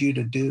we need you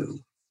to do.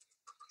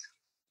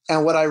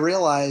 And what I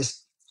realized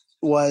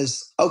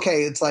was,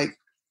 okay, it's like,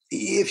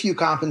 if you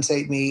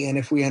compensate me and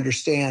if we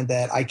understand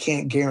that I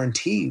can't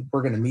guarantee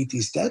we're going to meet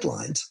these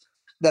deadlines,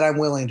 that I'm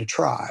willing to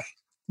try.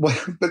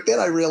 But then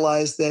I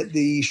realized that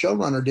the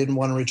showrunner didn't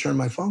want to return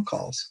my phone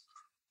calls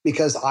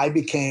because I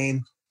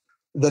became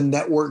the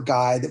network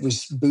guy that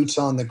was boots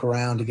on the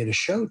ground to get a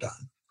show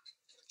done.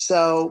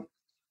 So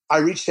I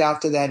reached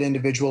out to that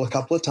individual a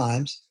couple of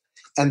times.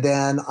 And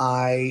then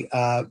I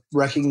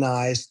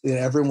recognized that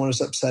everyone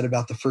was upset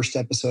about the first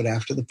episode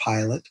after the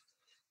pilot.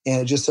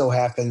 And it just so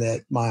happened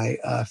that my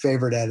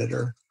favorite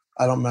editor,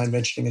 I don't mind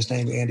mentioning his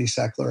name, Andy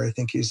Seckler, I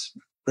think he's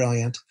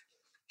brilliant.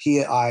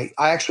 I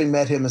actually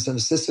met him as an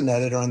assistant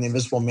editor on The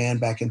Invisible Man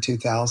back in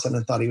 2000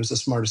 and thought he was the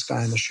smartest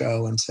guy on the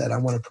show and said, I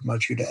want to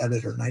promote you to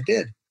editor. And I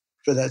did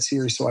for that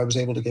series. So I was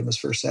able to give him his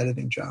first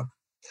editing job.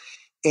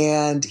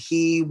 And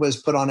he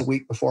was put on a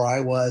week before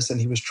I was,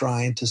 and he was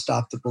trying to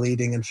stop the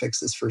bleeding and fix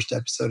this first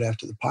episode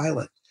after the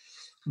pilot.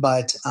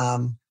 But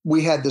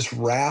we had this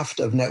raft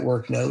of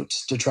network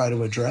notes to try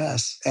to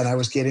address. And I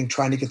was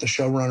trying to get the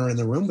showrunner in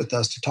the room with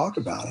us to talk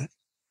about it.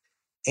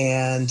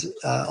 And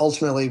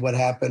ultimately what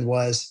happened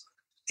was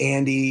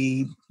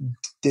Andy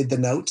did the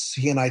notes.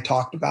 He and I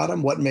talked about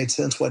them, what made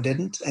sense, what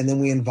didn't. And then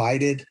we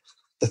invited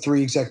the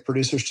 3 exec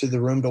producers to the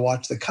room to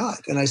watch the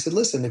cut. And I said,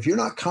 listen, if you're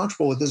not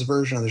comfortable with this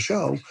version of the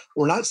show,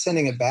 we're not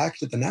sending it back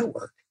to the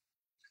network.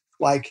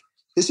 Like,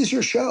 this is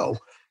your show.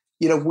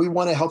 We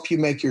want to help you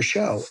make your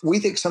show. We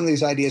think some of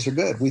these ideas are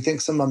good. We think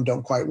some of them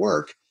don't quite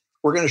work.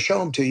 We're going to show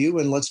them to you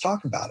and let's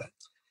talk about it.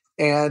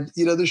 And,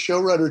 the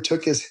showrunner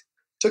took his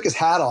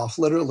hat off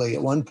literally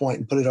at one point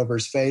and put it over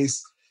his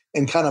face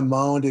and kind of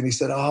moaned. And he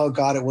said, oh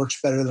God, it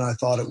works better than I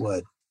thought it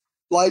would.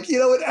 Like,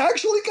 it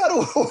actually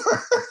kind of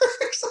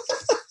works.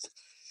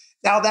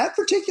 Now that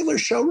particular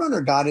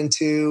showrunner got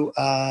into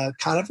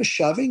kind of a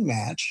shoving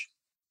match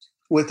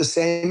with the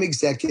same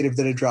executive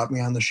that had dropped me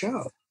on the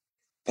show.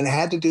 And it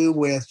had to do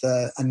with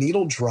a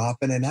needle drop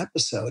in an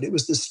episode. It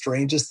was the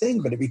strangest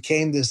thing, but it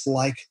became this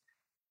like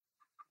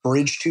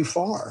bridge too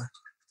far.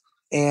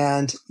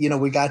 And,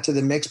 we got to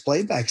the mixed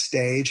playback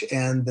stage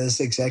and this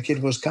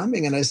executive was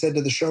coming. And I said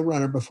to the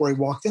showrunner before he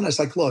walked in, I was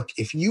like, look,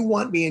 if you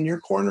want me in your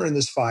corner in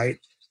this fight,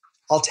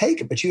 I'll take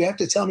it. But you have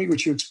to tell me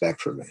what you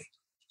expect from me.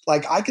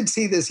 Like, I could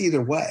see this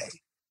either way,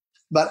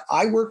 but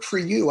I work for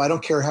you. I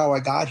don't care how I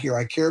got here.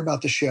 I care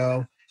about the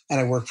show and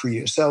I work for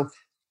you. So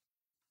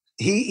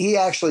he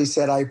actually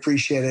said, I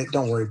appreciate it.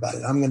 Don't worry about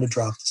it. I'm going to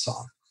drop the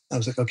song. I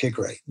was like, okay,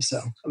 great. So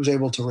I was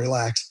able to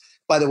relax.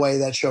 By the way,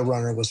 that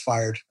showrunner was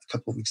fired a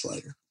couple of weeks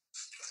later,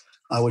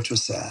 which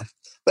was sad.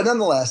 But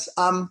nonetheless,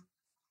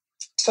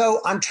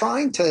 so I'm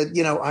trying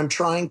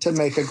to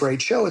make a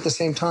great show. At the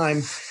same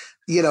time,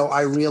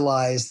 I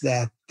realize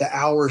that the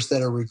hours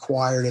that are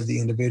required of the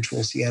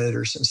individuals, the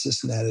editors and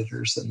assistant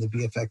editors and the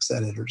VFX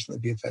editors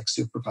and the VFX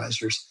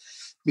supervisors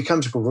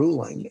becomes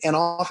grueling and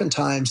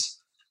oftentimes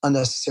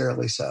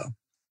unnecessarily so,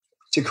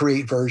 to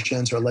create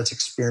versions or let's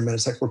experiment.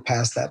 It's like we're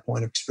past that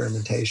point of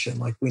experimentation.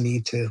 Like, we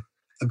need to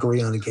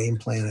agree on a game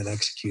plan and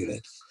execute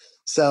it.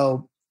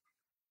 So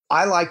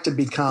I like to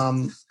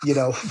become,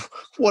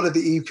 one of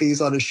the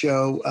EPs on a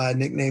show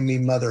nicknamed me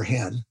Mother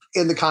Hen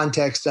in the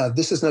context of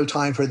this is no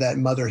time for that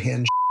mother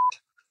hen shit.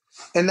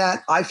 And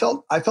that I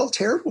felt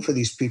terrible for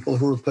these people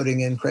who were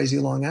putting in crazy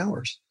long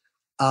hours.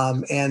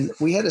 And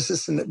we had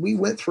we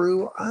went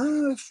through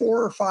 4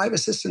 or 5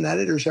 assistant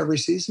editors every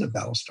season of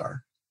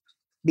Battlestar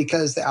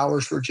because the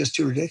hours were just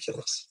too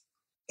ridiculous.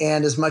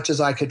 And as much as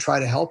I could try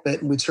to help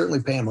it, and we'd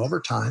certainly pay them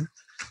overtime,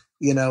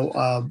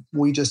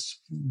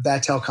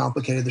 that's how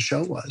complicated the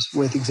show was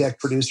with exec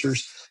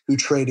producers who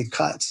traded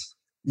cuts.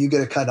 You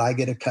get a cut, I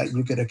get a cut,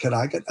 you get a cut,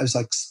 I was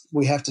like,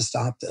 we have to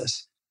stop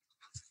this.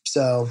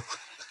 So,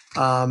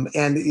 and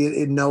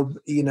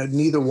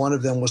neither one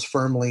of them was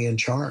firmly in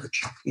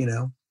charge,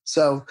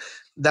 so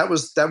that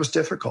was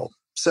difficult.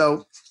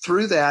 So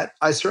through that,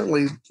 I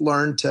certainly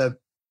learned to,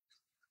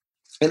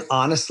 and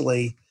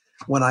honestly,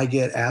 when I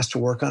get asked to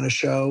work on a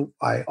show,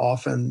 I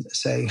often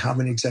say, how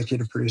many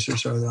executive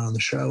producers are there on the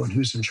show and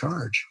who's in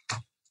charge?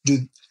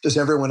 Does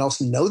everyone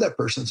else know that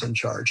person's in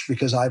charge?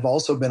 Because I've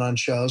also been on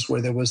shows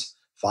where there was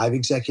 5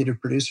 executive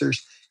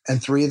producers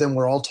and 3 of them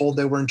were all told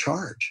they were in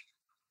charge.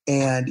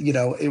 And,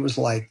 it was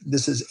like,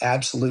 this is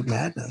absolute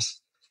madness.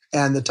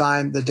 And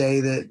the day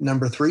that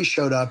number 3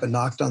 showed up and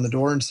knocked on the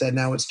door and said,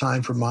 now it's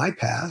time for my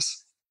pass,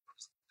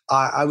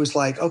 I was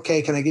like,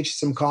 okay, can I get you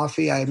some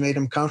coffee? I made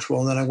him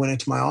comfortable. And then I went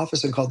into my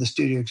office and called the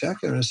studio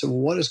executive and I said, well,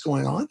 what is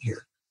going on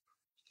here?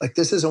 Like,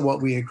 this isn't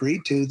what we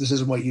agreed to. This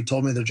isn't what you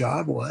told me the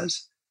job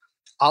was.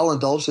 I'll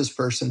indulge this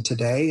person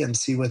today and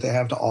see what they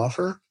have to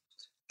offer.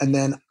 And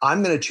then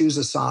I'm going to choose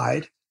a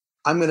side.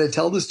 I'm going to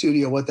tell the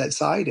studio what that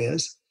side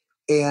is.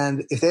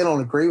 And if they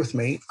don't agree with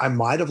me, I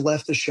might have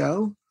left the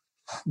show,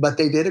 but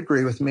they did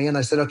agree with me. And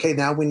I said, okay,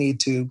 now we need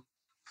to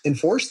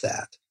enforce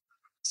that.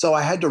 So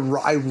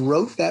I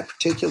wrote that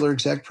particular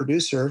exec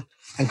producer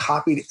and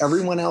copied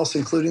everyone else,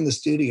 including the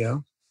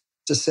studio,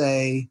 to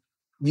say,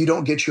 you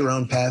don't get your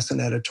own pass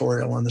and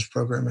editorial on this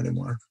program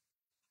anymore.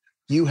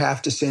 You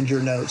have to send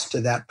your notes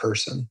to that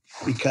person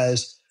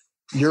because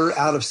you're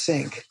out of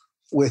sync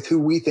with who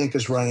we think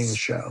is running the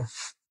show.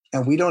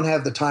 And we don't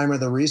have the time or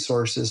the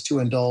resources to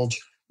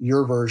indulge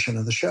your version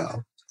of the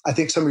show. I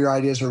think some of your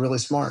ideas are really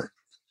smart.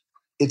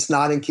 It's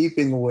not in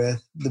keeping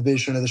with the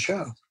vision of the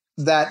show.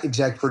 That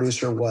exec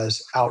producer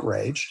was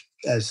outraged,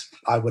 as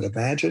I would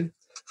imagine.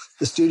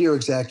 The studio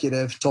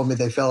executive told me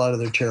they fell out of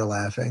their chair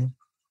laughing.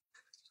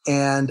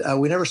 And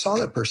we never saw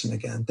that person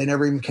again. They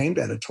never even came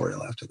to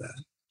editorial after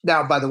that.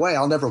 Now, by the way,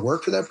 I'll never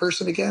work for that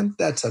person again.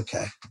 That's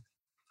okay.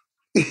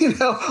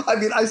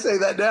 I say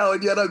that now,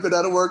 and yet I've been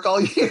out of work all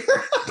year.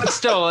 But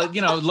still,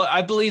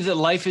 I believe that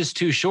life is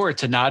too short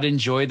to not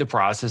enjoy the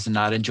process and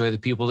not enjoy the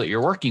people that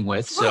you're working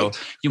with. So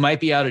you might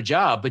be out of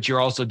job, but you're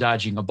also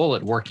dodging a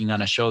bullet working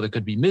on a show that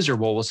could be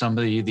miserable with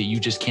somebody that you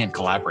just can't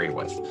collaborate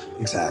with.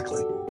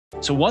 Exactly.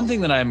 So one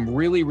thing that I'm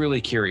really, really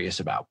curious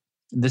about,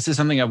 this is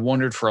something I've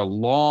wondered for a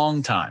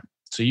long time.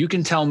 So you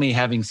can tell me,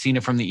 having seen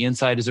it from the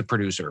inside as a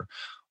producer,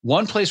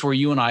 one place where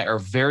you and I are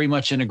very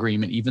much in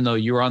agreement, even though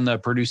you're on the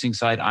producing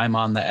side, I'm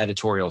on the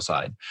editorial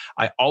side.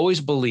 I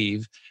always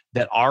believe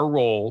that our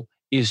role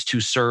is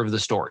to serve the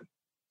story.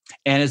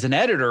 And as an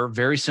editor,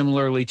 very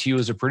similarly to you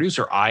as a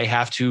producer, I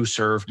have to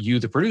serve you,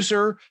 the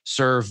producer,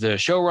 serve the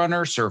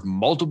showrunner, serve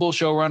multiple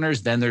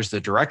showrunners. Then there's the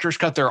director's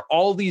cut. There are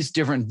all these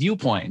different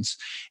viewpoints.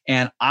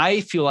 And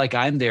I feel like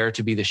I'm there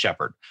to be the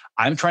shepherd.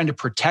 I'm trying to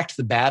protect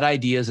the bad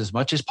ideas as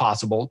much as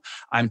possible.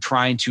 I'm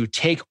trying to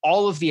take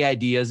all of the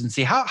ideas and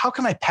see how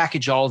can I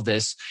package all of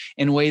this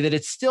in a way that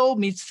it still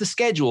meets the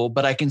schedule,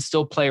 but I can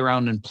still play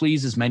around and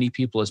please as many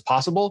people as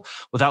possible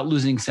without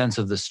losing sense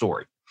of the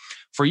story.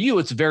 For you,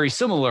 it's very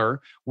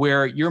similar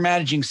where you're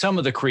managing some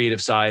of the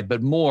creative side,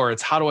 but more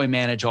it's how do I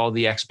manage all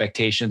the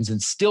expectations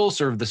and still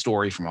serve the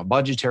story from a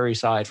budgetary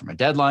side, from a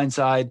deadline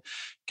side.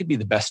 It could be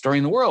the best story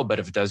in the world, but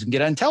if it doesn't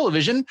get on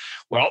television,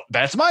 well,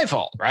 that's my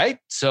fault, right?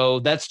 So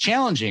that's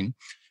challenging.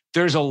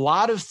 There's a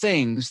lot of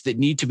things that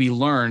need to be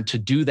learned to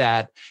do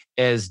that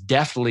as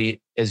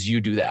deftly as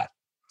you do that.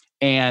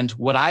 And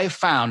what I've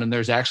found, and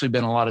there's actually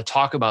been a lot of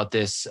talk about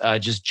this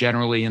just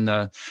generally in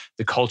the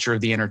culture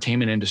of the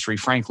entertainment industry,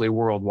 frankly,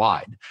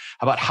 worldwide,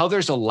 about how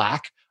there's a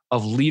lack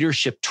of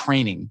leadership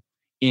training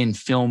in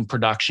film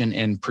production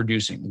and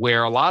producing,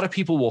 where a lot of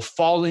people will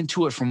fall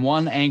into it from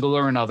one angle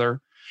or another,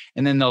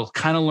 and then they'll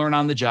kind of learn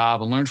on the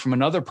job and learn from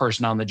another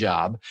person on the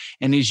job.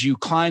 And as you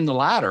climb the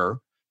ladder,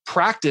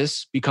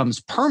 practice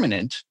becomes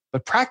permanent,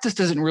 but practice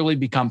doesn't really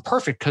become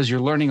perfect because you're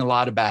learning a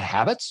lot of bad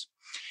habits,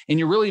 and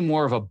you're really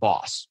more of a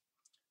boss.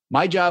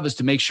 My job is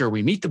to make sure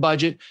we meet the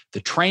budget, the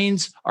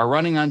trains are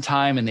running on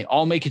time, and they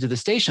all make it to the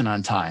station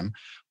on time.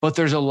 But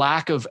there's a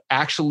lack of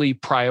actually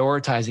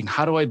prioritizing,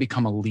 how do I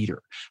become a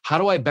leader? How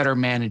do I better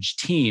manage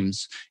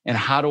teams? And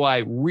how do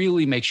I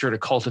really make sure to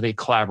cultivate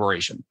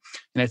collaboration?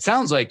 And it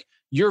sounds like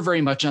you're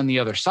very much on the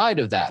other side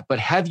of that. But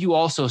have you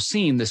also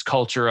seen this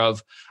culture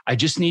of, I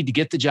just need to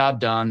get the job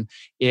done.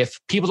 If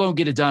people don't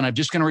get it done, I'm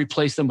just going to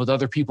replace them with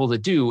other people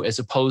that do, as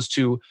opposed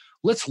to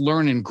let's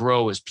learn and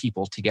grow as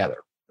people together.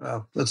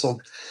 Well, there's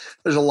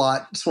a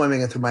lot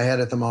swimming through my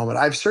head at the moment.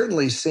 I've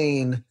certainly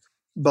seen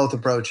both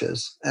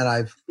approaches, and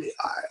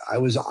I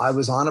was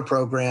on a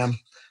program.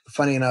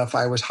 Funny enough,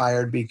 I was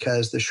hired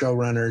because the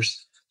showrunners,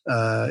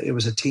 it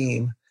was a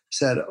team,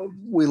 said,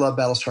 "We love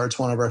Battlestar. It's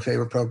one of our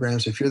favorite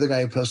programs. If you're the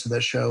guy who posted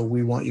that show,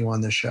 we want you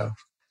on this show."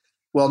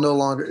 Well,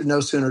 no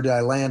sooner did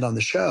I land on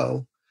the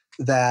show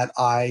that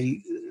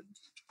I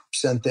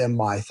sent them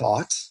my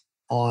thoughts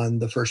on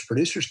the first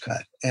producer's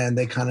cut, and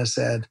they kind of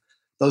said,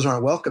 "Those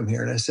aren't welcome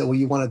here." And I said, "Well,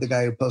 you wanted the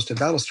guy who posted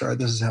Battlestar.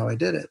 This is how I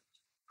did it."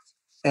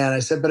 And I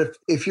said, "But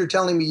if you're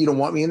telling me you don't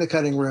want me in the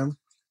cutting room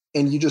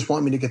and you just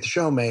want me to get the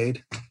show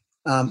made,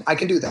 I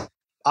can do that.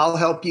 I'll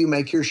help you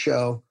make your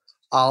show.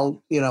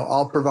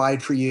 I'll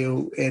provide for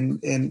you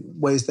in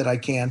ways that I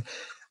can.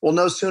 Well,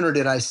 no sooner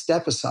did I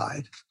step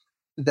aside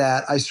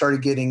that I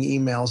started getting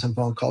emails and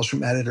phone calls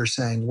from editors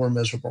saying, we're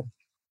miserable.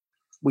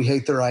 We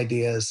hate their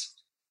ideas.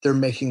 They're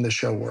making the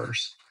show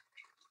worse.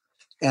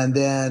 And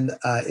then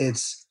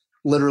it's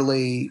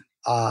literally,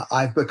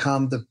 I've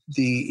become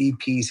the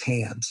EP's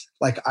hands.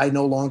 Like I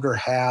no longer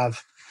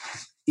have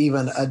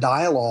even a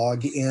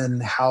dialogue in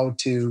how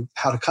to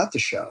cut the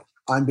show.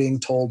 I'm being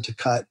told to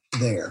cut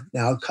there.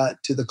 Now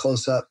cut to the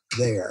close-up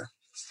there.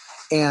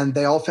 And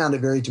they all found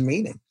it very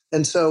demeaning.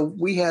 And so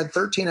we had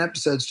 13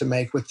 episodes to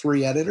make with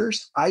 3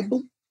 editors. I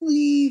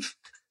believe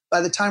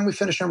by the time we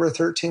finished number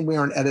 13, we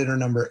were on editor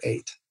number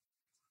 8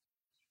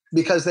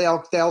 because they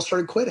all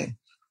started quitting.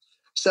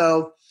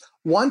 So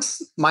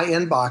once my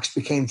inbox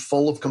became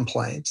full of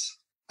complaints,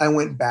 I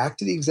went back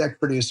to the exec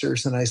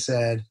producers and I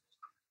said,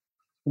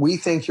 we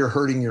think you're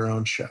hurting your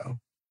own show.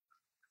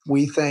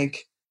 We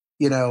think,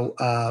 you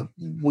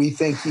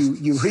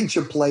reach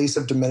a place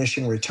of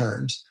diminishing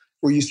returns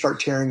where you start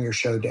tearing your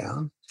show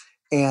down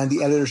and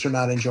the editors are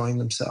not enjoying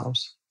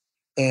themselves.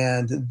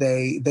 And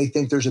they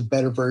think there's a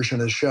better version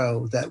of the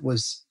show that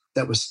was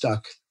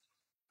stuck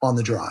on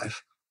the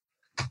drive.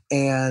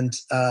 And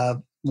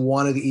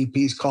one of the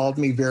EPs called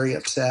me very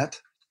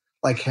upset,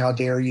 like, how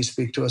dare you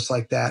speak to us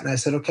like that? And I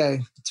said, okay,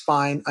 it's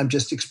fine. I'm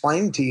just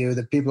explaining to you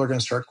that people are going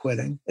to start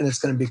quitting and it's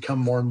going to become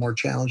more and more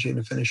challenging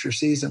to finish your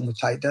season with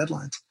tight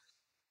deadlines.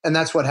 And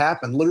that's what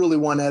happened. Literally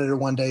one editor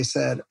one day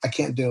said, I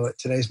can't do it.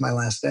 Today's my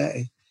last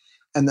day.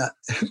 And the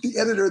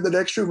editor in the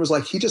next room was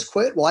like, he just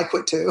quit? Well, I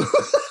quit too.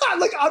 I'm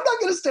like, I'm not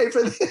going to stay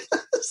for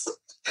this.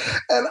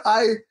 And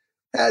I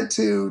had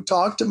to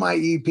talk to my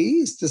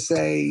EPs to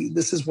say,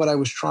 this is what I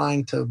was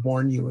trying to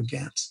warn you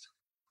against.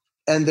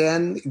 And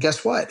then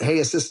guess what? Hey,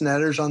 assistant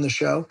editors on the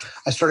show.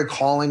 I started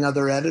calling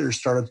other editors,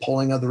 started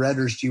polling other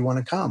editors. Do you want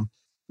to come?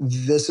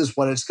 This is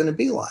what it's going to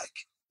be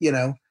like.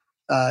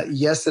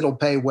 Yes, it'll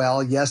pay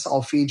well. Yes,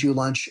 I'll feed you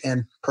lunch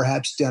and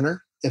perhaps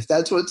dinner. If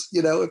that's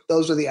if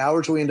those are the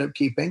hours we end up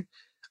keeping,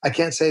 I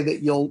can't say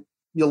that you'll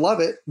love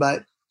it,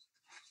 but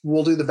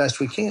we'll do the best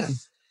we can.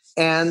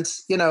 And,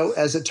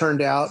 as it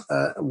turned out,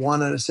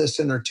 one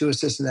assistant or 2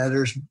 assistant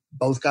editors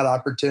both got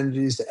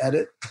opportunities to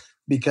edit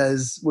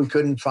because we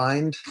couldn't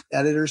find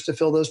editors to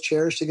fill those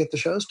chairs to get the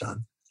shows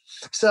done.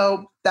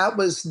 So that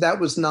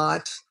was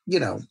not,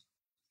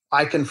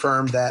 I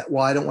confirmed that,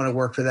 well, I don't want to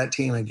work for that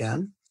team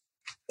again.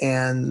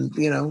 And,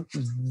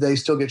 they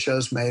still get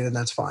shows made and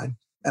that's fine.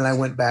 And I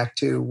went back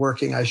to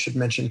working. I should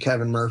mention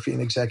Kevin Murphy,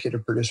 an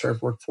executive producer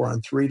I've worked for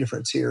on 3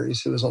 different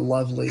series, who is a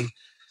lovely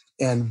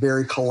and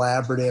very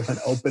collaborative and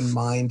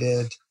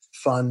open-minded,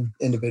 fun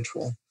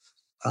individual.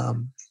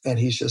 And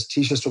he's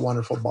just a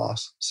wonderful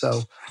boss.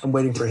 So I'm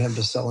waiting for him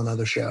to sell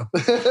another show.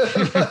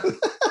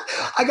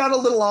 I got a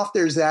little off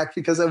there, Zach,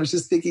 because I was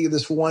just thinking of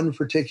this one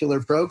particular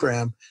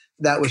program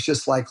that was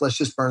just like, let's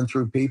just burn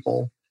through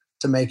people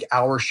to make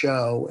our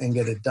show and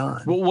get it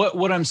done. Well,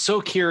 what I'm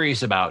so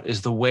curious about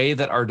is the way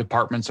that our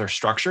departments are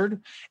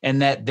structured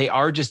and that they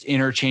are just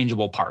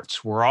interchangeable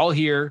parts. We're all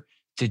here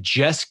to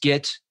just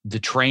get the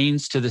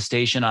trains to the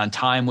station on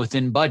time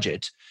within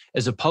budget,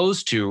 as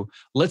opposed to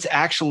let's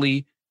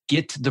actually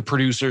get the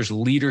producers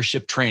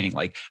leadership training.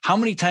 Like, how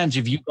many times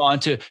have you gone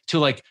to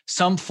like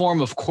some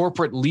form of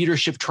corporate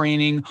leadership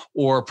training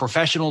or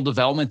professional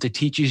development that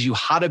teaches you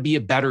how to be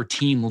a better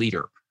team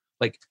leader?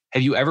 Like,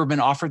 have you ever been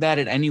offered that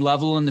at any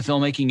level in the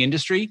filmmaking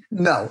industry?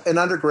 No, in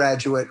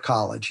undergraduate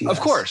college, yes.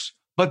 Of course.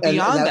 But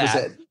beyond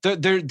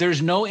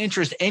there's no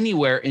interest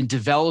anywhere in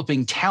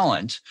developing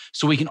talent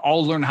so we can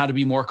all learn how to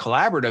be more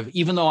collaborative,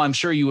 even though I'm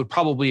sure you would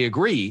probably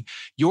agree,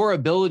 your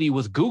ability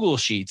with Google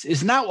Sheets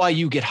is not why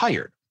you get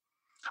hired.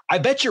 I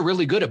bet you're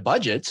really good at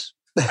budgets.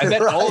 I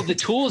bet right. All of the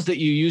tools that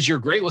you use, you're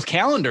great with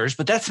calendars,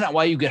 but that's not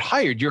why you get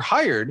hired. You're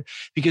hired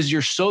because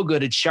you're so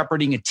good at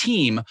shepherding a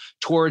team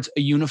towards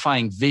a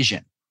unifying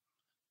vision.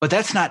 But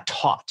that's not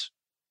taught.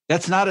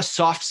 That's not a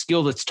soft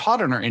skill that's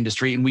taught in our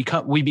industry. And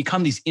we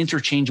become these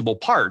interchangeable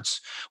parts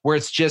where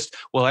it's just,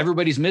 well,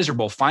 everybody's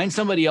miserable. Find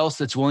somebody else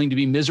that's willing to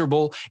be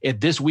miserable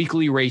at this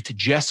weekly rate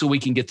just so we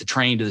can get the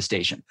train to the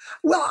station.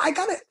 Well,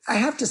 I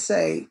have to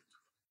say,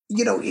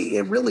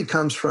 it really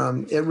comes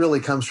from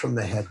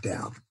the head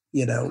down,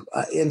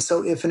 and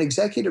so if an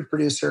executive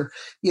producer,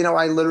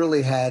 I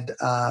literally had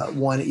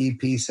one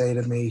EP say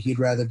to me, he'd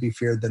rather be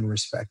feared than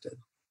respected.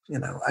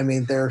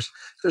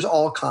 There's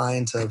all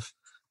kinds of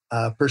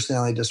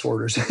personality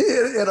disorders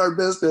in our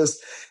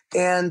business.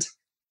 And,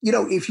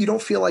 if you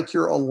don't feel like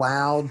you're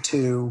allowed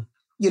to,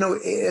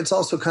 it's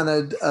also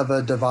kind of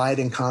a divide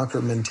and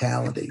conquer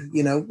mentality.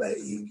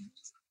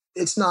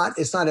 It's not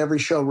every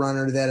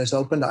showrunner that is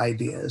open to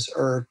ideas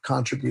or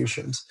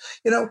contributions,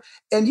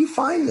 and you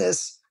find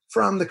this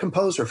from the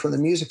composer, from the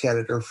music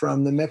editor,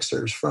 from the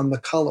mixers, from the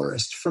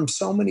colorist, from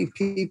so many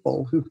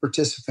people who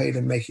participate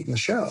in making the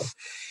show.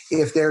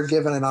 If they're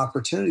given an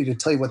opportunity to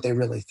tell you what they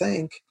really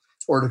think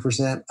or to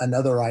present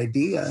another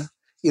idea,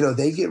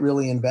 they get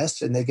really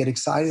invested and they get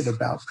excited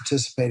about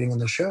participating in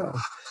the show.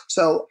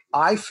 So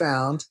I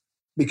found,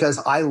 because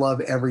I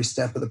love every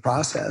step of the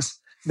process,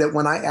 that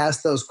when I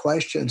ask those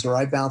questions or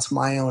I bounce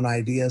my own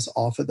ideas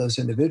off of those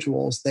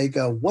individuals, they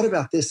go, what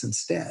about this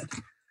instead?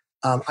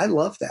 I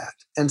love that.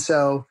 And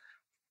so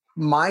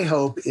my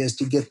hope is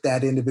to get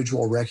that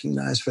individual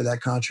recognized for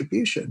that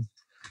contribution.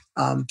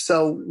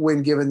 So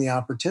when given the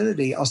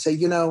opportunity, I'll say,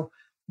 the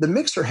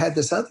mixer had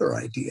this other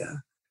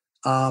idea.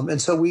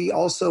 And so we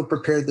also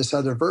prepared this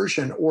other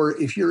version, or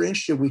if you're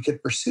interested, we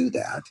could pursue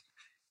that.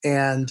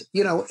 And,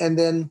 and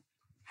then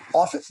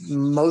often,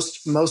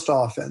 most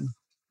often,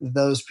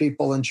 those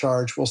people in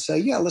charge will say,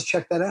 yeah, let's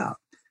check that out.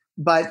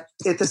 But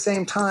at the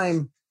same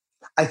time,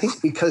 I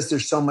think because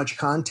there's so much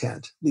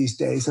content these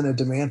days and a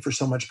demand for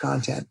so much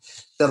content,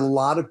 that a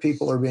lot of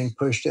people are being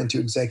pushed into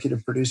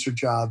executive producer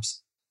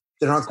jobs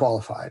that aren't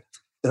qualified,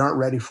 that aren't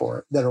ready for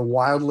it, that are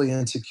wildly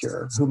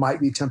insecure, who might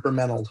be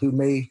temperamental, who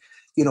may,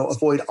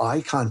 avoid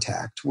eye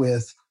contact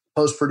with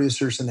post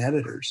producers and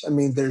editors. I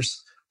mean,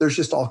 there's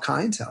just all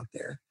kinds out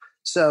there.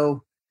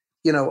 So,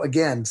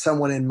 again,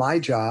 someone in my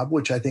job,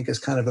 which I think is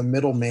kind of a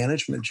middle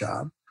management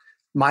job,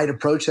 might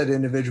approach that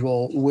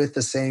individual with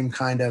the same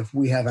kind of,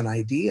 we have an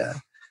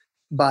idea.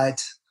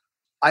 But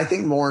I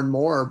think more and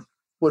more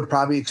would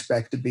probably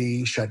expect to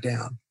be shut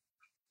down.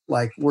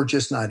 Like, we're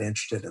just not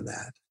interested in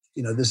that.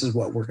 This is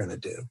what we're going to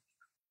do.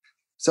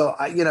 So,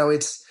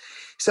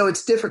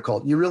 it's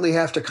difficult. You really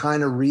have to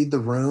kind of read the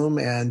room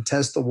and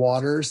test the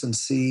waters and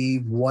see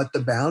what the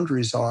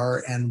boundaries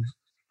are and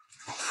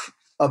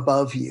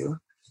above you,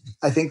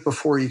 I think,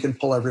 before you can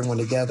pull everyone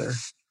together.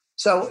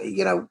 So,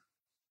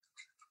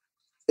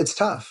 it's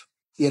tough,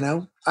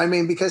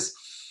 because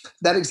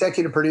that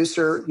executive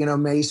producer,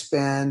 may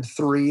spend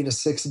 3 to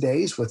 6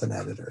 days with an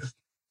editor,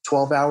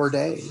 12-hour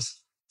days,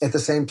 at the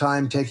same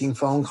time taking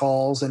phone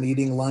calls and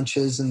eating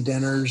lunches and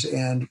dinners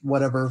and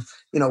whatever.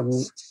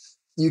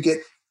 You get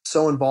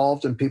so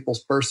involved in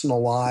people's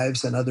personal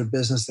lives and other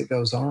business that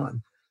goes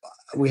on.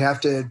 We have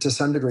to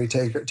some degree,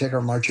 take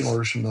our marching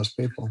orders from those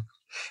people.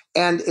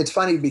 And it's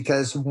funny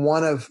because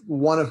one of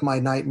my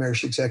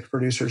nightmarish executive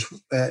producers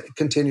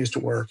continues to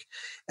work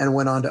and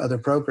went on to other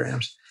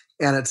programs.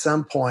 And at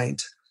some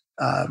point,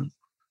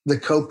 the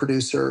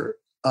co-producer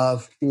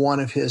of one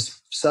of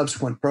his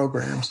subsequent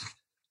programs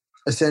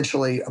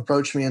essentially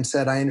approached me and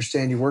said, I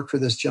understand you worked for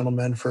this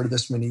gentleman for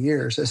this many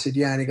years. I said,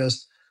 yeah. And he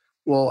goes,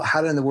 well,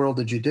 how in the world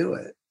did you do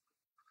it?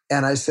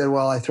 And I said,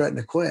 well, I threatened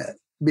to quit.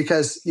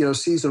 Because,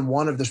 season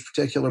 1 of this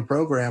particular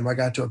program, I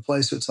got to a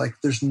place where it's like,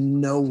 there's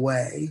no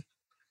way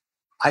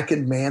I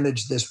can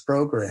manage this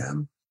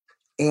program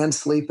and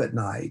sleep at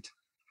night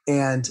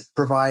and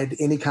provide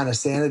any kind of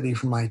sanity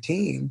for my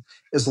team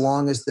as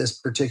long as this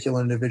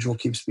particular individual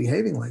keeps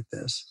behaving like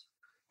this.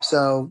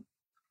 So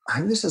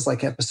this is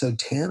like episode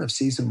 10 of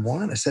season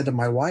 1. I said to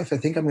my wife, I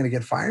think I'm going to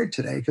get fired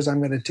today because I'm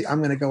going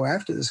to go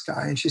after this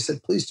guy. And she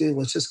said, please do.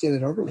 Let's just get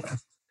it over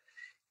with.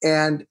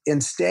 And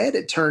instead,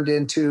 it turned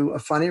into a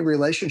funny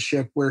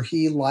relationship where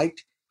he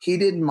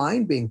didn't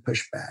mind being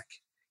pushed back.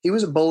 He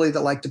was a bully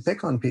that liked to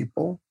pick on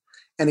people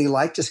and he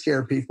liked to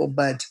scare people,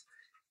 but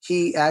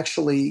he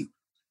actually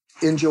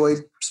enjoyed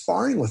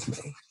sparring with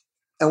me.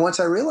 And once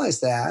I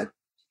realized that,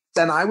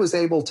 then I was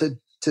able to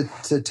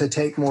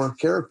take more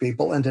care of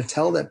people and to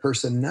tell that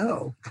person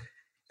no.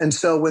 And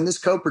so when this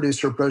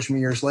co-producer approached me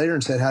years later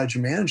and said, how did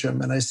you manage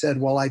him? And I said,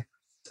 well, I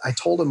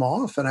told him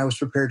off and I was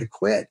prepared to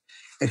quit.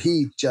 And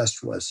he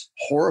just was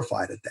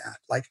horrified at that.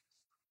 Like,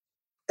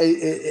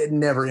 it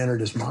never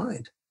entered his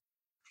mind.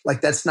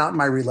 Like, that's not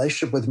my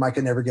relationship with him. I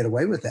could never get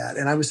away with that.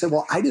 And I would say,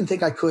 well, I didn't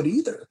think I could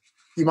either.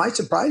 You might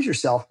surprise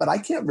yourself, but I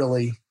can't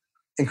really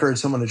encourage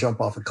someone to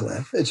jump off a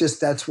cliff. It's just,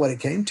 that's what it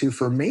came to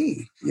for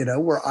me,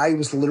 where I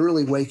was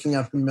literally waking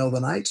up in the middle of the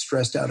night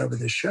stressed out over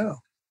this show.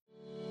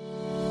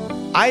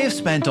 I have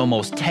spent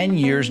almost 10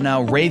 years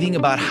now raving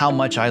about how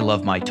much I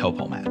love my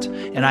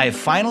TopoMat, and I have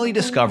finally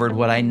discovered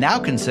what I now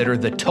consider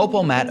the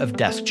TopoMat of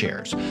desk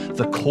chairs,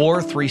 the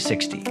Core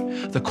 360.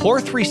 The Core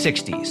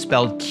 360,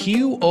 spelled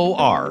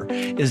QOR,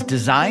 is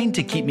designed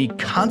to keep me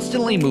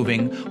constantly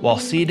moving while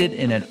seated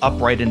in an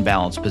upright and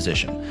balanced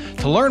position.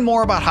 To learn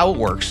more about how it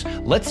works,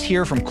 let's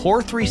hear from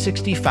Core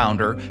 360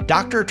 founder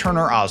Dr.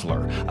 Turner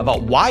Osler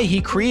about why he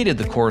created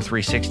the Core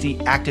 360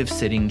 active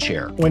sitting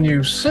chair. When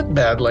you sit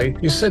badly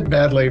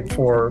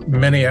for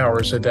many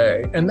hours a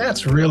day, and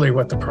that's really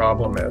what the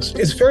problem is.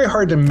 It's very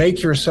hard to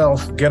make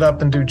yourself get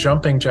up and do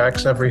jumping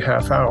jacks every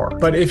half hour.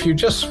 But if you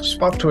just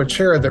swap to a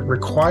chair that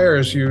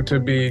requires you to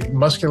be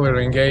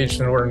muscularly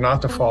engaged in order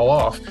not to fall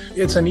off,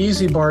 it's an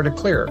easy bar to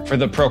clear. For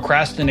the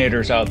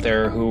procrastinators out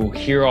there who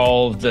hear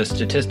all of the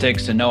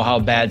statistics and know how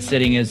bad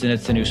sitting is and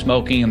it's the new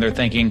smoking, and they're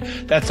thinking,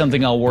 that's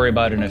something I'll worry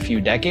about in a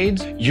few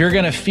decades, you're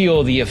going to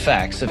feel the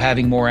effects of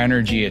having more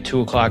energy at 2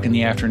 o'clock in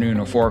the afternoon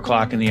or 4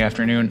 o'clock in the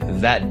afternoon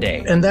that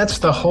day. And that's that's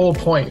the whole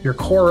point. Your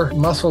core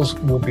muscles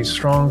will be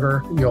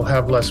stronger. You'll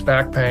have less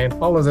back pain.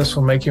 All of this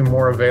will make you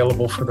more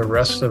available for the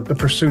rest of the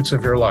pursuits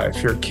of your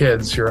life, your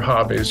kids, your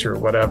hobbies, your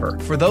whatever.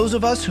 For those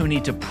of us who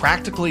need to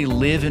practically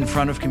live in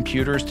front of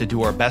computers to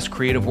do our best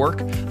creative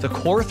work, the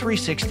Core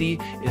 360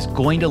 is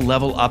going to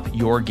level up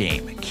your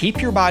game. Keep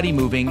your body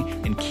moving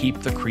and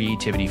keep the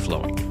creativity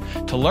flowing.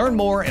 To learn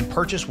more and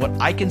purchase what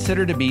I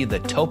consider to be the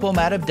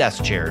Topomat of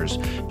desk chairs,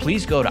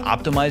 please go to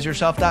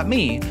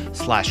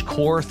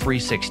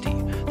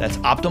optimizeyourself.me/core360. That's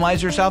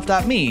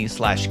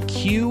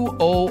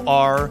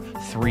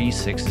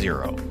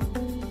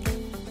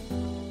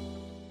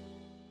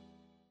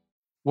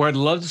optimizeyourself.me/QOR360. Where I'd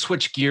love to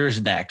switch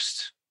gears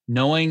next,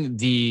 knowing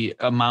the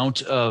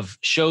amount of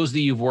shows that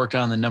you've worked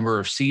on, the number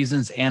of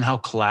seasons, and how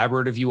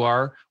collaborative you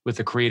are with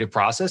the creative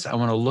process, I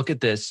want to look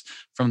at this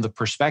from the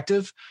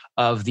perspective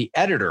of the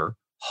editor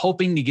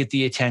hoping to get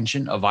the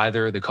attention of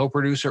either the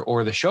co-producer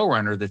or the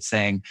showrunner that's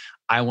saying,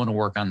 I want to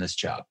work on this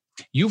job.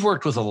 You've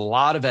worked with a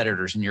lot of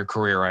editors in your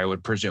career, I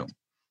would presume.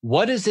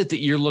 What is it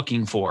that you're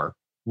looking for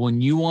when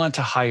you want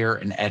to hire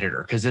an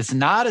editor? Because it's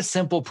not a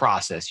simple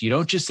process. You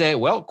don't just say,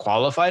 well,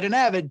 qualified and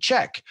avid,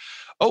 check.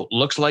 Oh,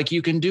 looks like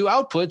you can do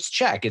outputs,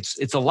 check.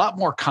 It's a lot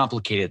more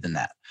complicated than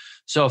that.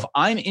 So if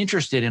I'm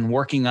interested in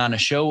working on a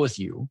show with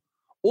you,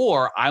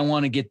 or I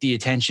want to get the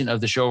attention of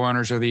the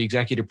showrunners or the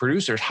executive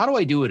producers, how do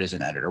I do it as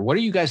an editor? What are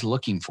you guys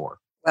looking for?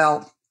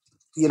 Well,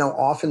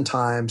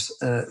 oftentimes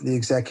the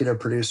executive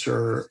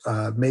producer,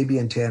 maybe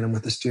in tandem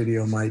with the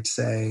studio, might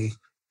say,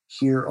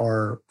 here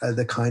are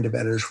the kind of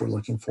editors we're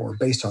looking for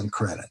based on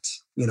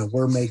credits.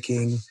 We're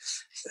making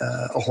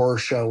a horror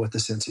show with a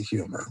sense of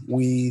humor.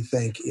 We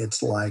think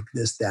it's like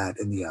this, that,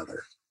 and the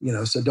other.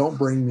 So don't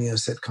bring me a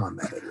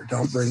sitcom editor.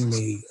 Don't bring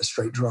me a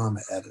straight drama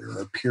editor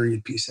or a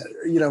period piece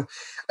editor.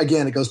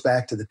 Again, it goes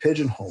back to the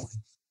pigeonholing.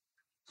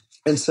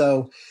 And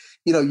so,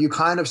 you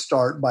kind of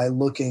start by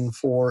looking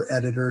for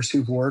editors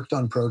who've worked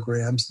on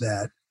programs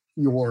that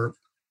your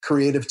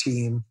creative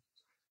team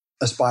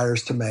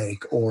aspires to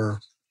make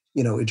or,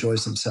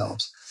 enjoys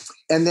themselves.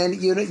 And then,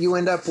 you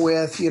end up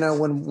with,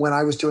 when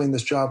I was doing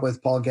this job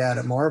with Paul Gadd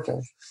at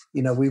Marvel,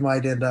 we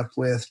might end up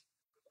with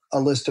a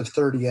list of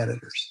 30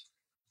 editors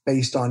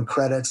based on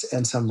credits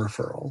and some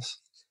referrals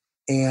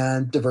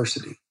and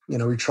diversity.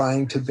 We're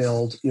trying to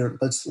build,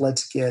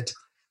 let's get,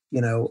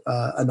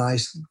 a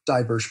nice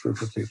diverse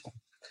group of people.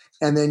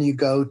 And then you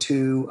go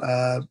to,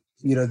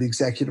 the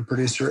executive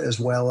producer as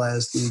well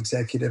as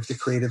the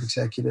creative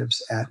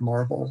executives at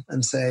Marvel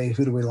and say,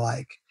 who do we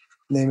like?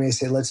 And they may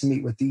say, let's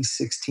meet with these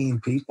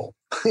 16 people,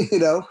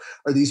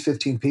 or these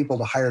 15 people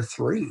to hire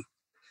 3.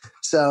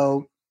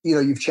 So,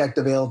 you've checked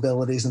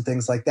availabilities and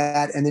things like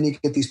that. And then you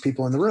get these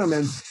people in the room.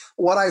 And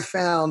what I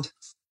found,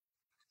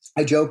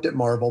 I joked at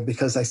Marvel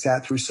because I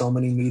sat through so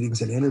many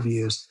meetings and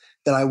interviews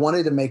that I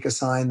wanted to make a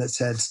sign that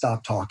said,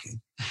 stop talking.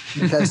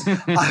 Because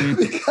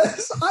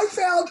I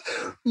found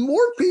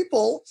more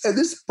people, and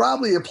this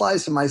probably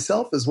applies to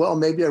myself as well.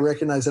 Maybe I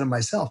recognize it in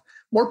myself.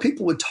 More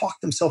people would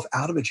talk themselves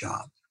out of a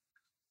job.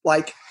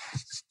 Like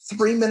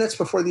 3 minutes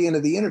before the end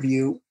of the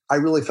interview, I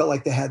really felt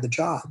like they had the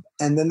job.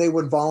 And then they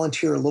would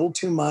volunteer a little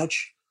too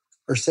much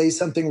or say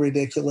something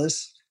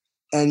ridiculous,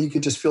 and you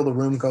could just feel the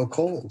room go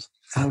cold.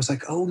 And I was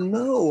like, oh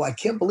no, I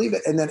can't believe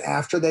it. And then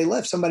after they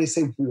left, somebody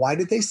say, why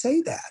did they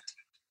say that?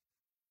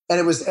 And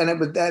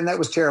that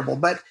was terrible.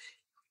 But,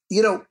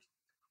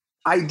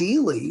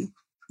 ideally,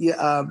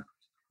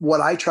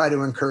 what I try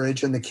to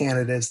encourage in the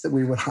candidates that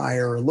we would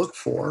hire or look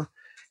for,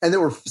 and there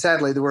were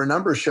a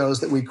number of shows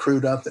that we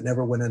crewed up that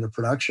never went into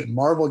production.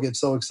 Marvel gets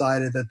so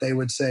excited that they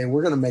would say,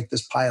 we're going to make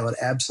this pilot.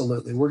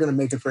 Absolutely. We're going to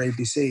make it for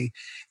ABC.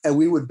 And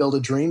we would build a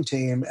dream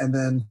team. And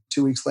then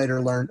 2 weeks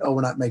later learn, oh,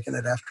 we're not making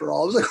it after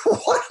all. I was like,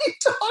 what are you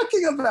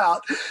talking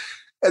about?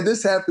 And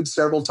this happened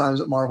several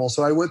times at Marvel.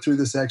 So I went through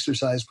this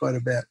exercise quite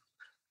a bit.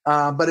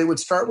 But it would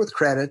start with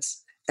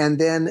credits. And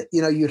then,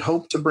 you'd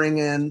hope to bring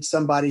in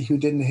somebody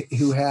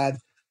who had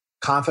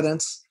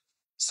confidence,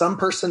 some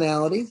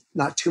personality,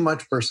 not too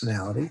much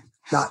personality,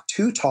 not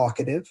too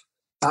talkative,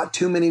 not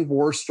too many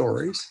war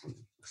stories,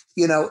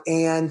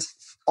 and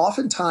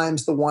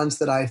oftentimes the ones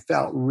that I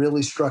felt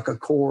really struck a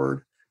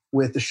chord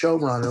with the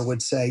showrunner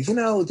would say,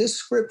 this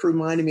script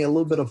reminded me a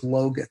little bit of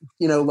Logan,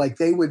 like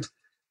they would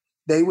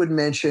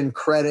mention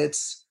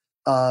credits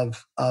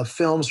of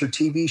films or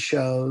TV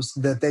shows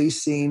that they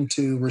seemed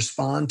to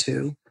respond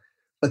to,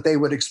 but they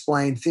would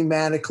explain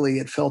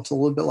thematically, it felt a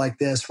little bit like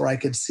this, where I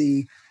could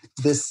see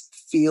this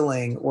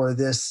feeling or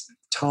this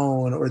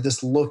tone or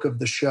this look of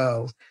the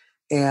show.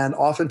 And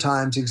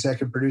oftentimes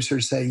executive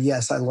producers say,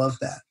 yes, I love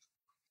that.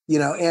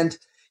 And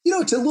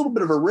it's a little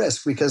bit of a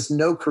risk because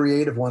no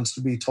creative wants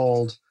to be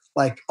told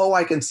like, oh,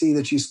 I can see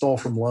that you stole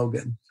from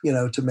Logan,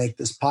 to make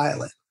this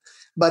pilot.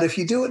 But if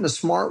you do it in a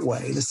smart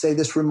way to say,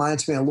 this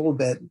reminds me a little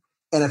bit,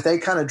 and if they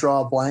kind of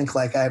draw a blank,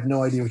 like I have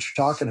no idea what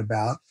you're talking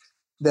about,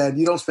 then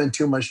you don't spend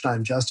too much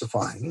time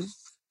justifying it.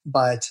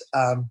 But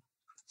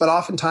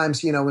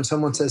oftentimes, when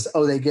someone says,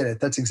 oh, they get it,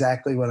 that's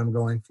exactly what I'm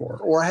going for.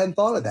 Or I hadn't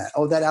thought of that.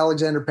 Oh, that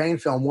Alexander Payne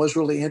film was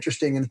really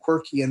interesting and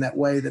quirky in that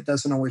way that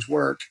doesn't always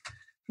work.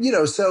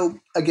 So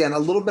again, a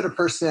little bit of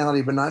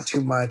personality, but not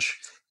too much.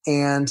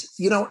 And,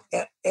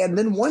 and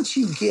then once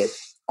you get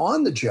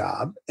on the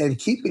job and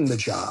keeping the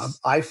job,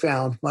 I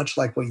found, much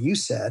like what you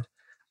said,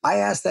 I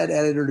asked that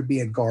editor to be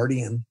a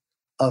guardian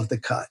of the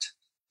cut,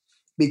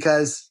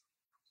 because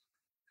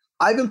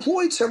I've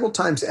employed several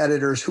times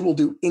editors who will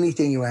do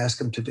anything you ask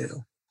them to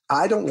do.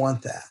 I don't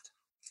want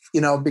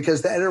that,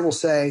 because the editor will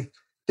say,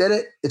 did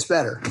it, it's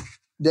better.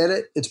 Did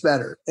it, it's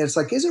better. And it's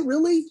like, is it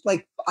really?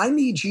 Like, I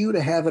need you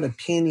to have an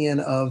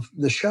opinion of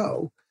the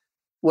show.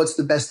 What's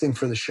the best thing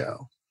for the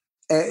show?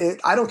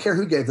 I don't care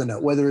who gave the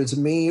note, whether it's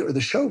me or the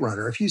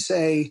showrunner. If you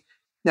say,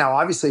 now,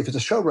 obviously, if it's a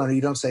showrunner,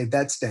 you don't say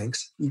that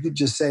stinks. You could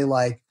just say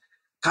like,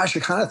 gosh, I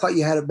kind of thought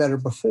you had it better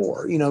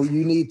before. You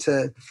need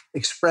to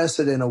express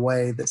it in a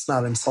way that's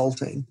not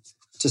insulting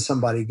to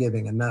somebody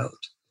giving a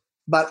note.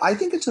 But I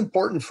think it's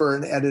important for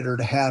an editor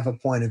to have a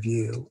point of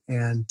view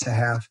and to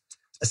have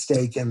a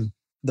stake in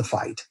the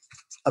fight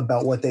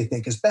about what they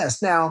think is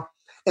best. Now,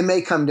 it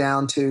may come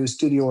down to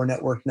studio or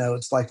network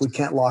notes, like we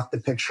can't lock the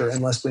picture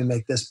unless we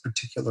make this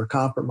particular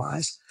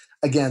compromise.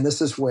 Again,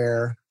 this is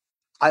where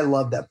I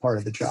love that part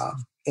of the job.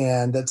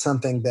 And that's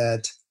something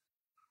that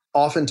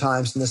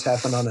oftentimes, and this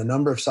happened on a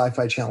number of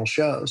Sci-Fi Channel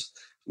shows,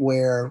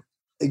 where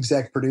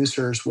exec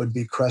producers would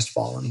be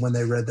crestfallen when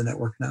they read the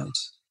network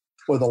notes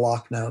or the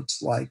lock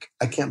notes, like,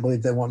 I can't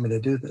believe they want me to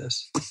do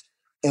this.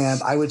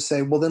 And I would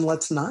say, well, then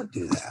let's not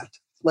do that.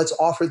 Let's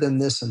offer them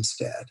this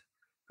instead.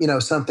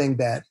 Something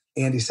that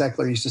Andy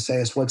Seckler used to say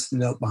is, what's the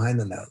note behind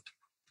the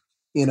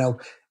note?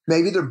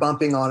 Maybe they're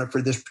bumping on it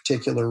for this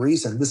particular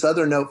reason. This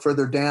other note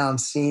further down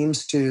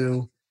seems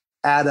to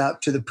add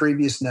up to the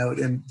previous note,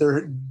 and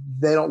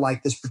they don't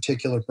like this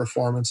particular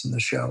performance in the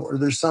show, or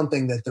there's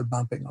something that they're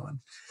bumping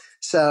on.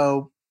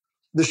 So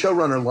the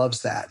showrunner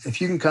loves that. If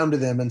you can come to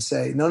them and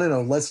say, no,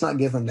 let's not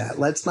give them that.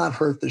 Let's not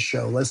hurt the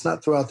show. Let's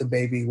not throw out the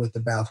baby with the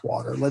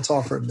bathwater. Let's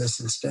offer them this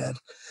instead.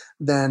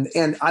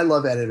 And I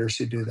love editors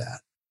who do that.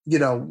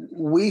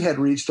 We had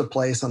reached a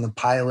place on the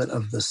pilot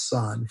of The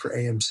Sun for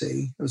AMC.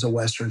 It was a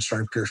Western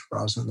starring Pierce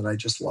Brosnan that I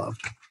just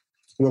loved,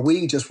 where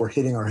we just were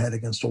hitting our head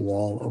against a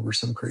wall over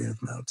some creative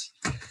notes.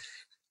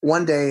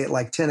 One day at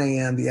like 10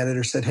 a.m., the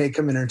editor said, hey,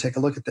 come in here and take a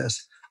look at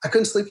this. I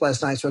couldn't sleep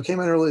last night, so I came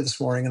in early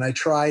this morning and I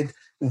tried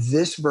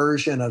this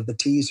version of the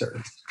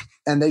teaser.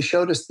 And they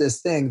showed us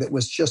this thing that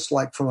was just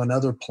like from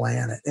another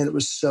planet. And it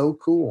was so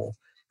cool.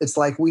 It's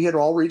like we had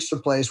all reached a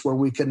place where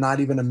we could not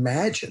even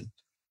imagine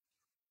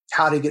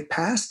how to get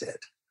past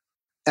it.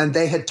 And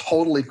they had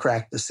totally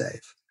cracked the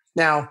safe.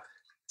 Now,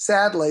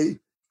 sadly,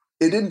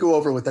 it didn't go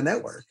over with the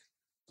network,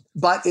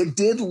 but it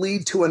did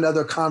lead to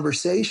another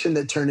conversation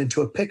that turned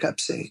into a pickup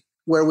scene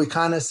where we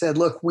kind of said,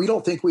 look, we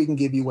don't think we can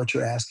give you what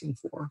you're asking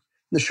for.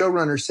 The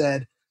showrunner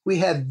said, we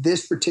had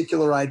this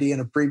particular idea in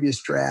a previous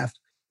draft.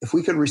 If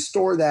we could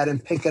restore that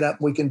and pick it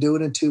up, we can do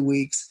it in 2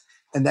 weeks.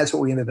 And that's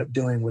what we ended up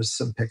doing, was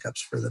some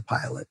pickups for the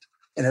pilot.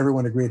 And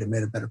everyone agreed it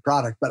made a better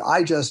product. But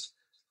I just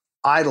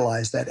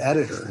idolized that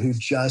editor who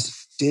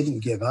just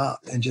didn't give up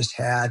and just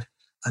had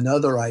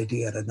another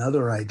idea and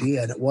another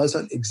idea. And it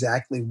wasn't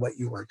exactly what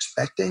you were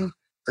expecting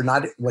or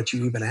not what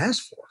you even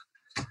asked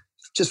for.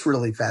 Just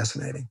really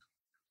fascinating.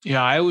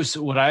 Yeah,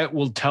 what I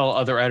will tell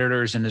other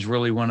editors, and is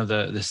really one of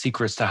the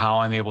secrets to how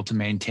I'm able to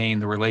maintain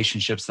the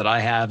relationships that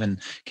I have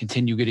and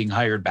continue getting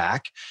hired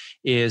back,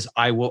 is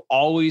I will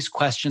always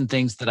question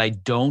things that I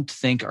don't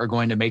think are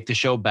going to make the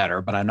show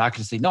better, but I'm not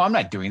going to say, no, I'm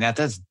not doing that.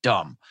 That's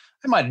dumb.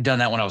 I might have done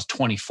that when I was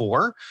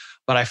 24,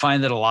 but I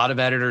find that a lot of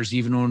editors,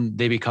 even when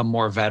they become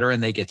more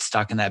veteran, they get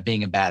stuck in that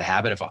being a bad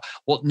habit of,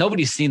 well,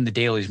 nobody's seen the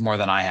dailies more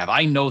than I have.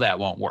 I know that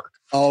won't work.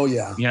 Oh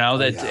yeah.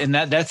 And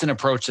that's an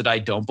approach that I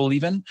don't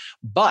believe in,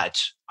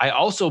 but I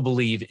also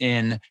believe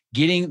in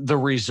getting the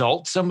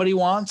result somebody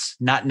wants,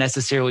 not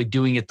necessarily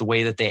doing it the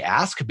way that they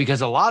ask,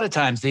 because a lot of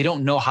times they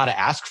don't know how to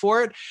ask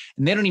for it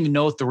and they don't even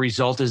know what the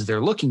result is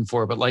they're looking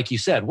for. But like you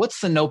said,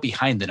 what's the note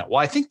behind the note?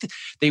 Well, I think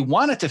they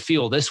want it to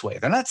feel this way.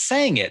 They're not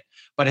saying it,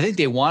 but I think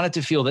they want it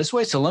to feel this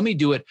way. So let me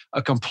do it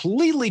a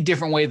completely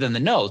different way than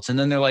the notes. And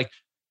then they're like,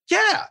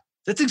 yeah,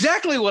 that's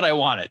exactly what I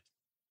wanted.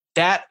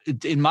 That,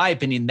 in my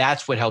opinion,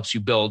 that's what helps you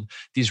build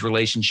these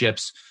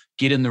relationships,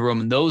 get in the room.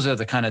 And those are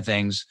the kind of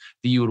things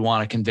that you would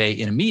want to convey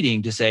in a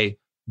meeting to say,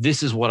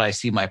 this is what I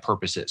see my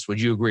purpose is. Would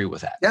you agree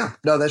with that? Yeah,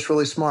 no, that's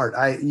really smart.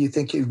 You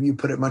think you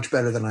put it much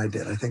better than I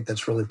did. I think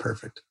that's really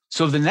perfect.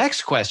 So the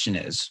next question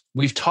is,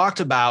 we've talked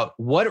about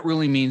what it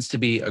really means to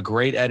be a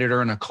great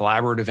editor and a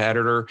collaborative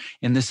editor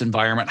in this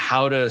environment,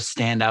 how to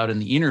stand out in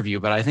the interview.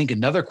 But I think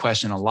another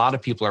question a lot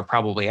of people are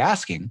probably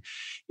asking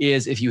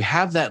is, if you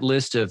have that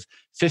list of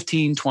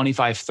 15,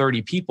 25,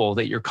 30 people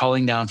that you're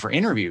calling down for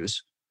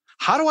interviews,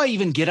 how do I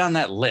even get on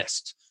that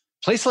list?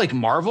 Place like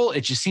Marvel,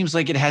 it just seems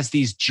like it has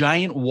these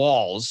giant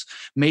walls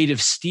made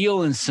of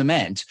steel and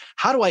cement.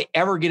 How do I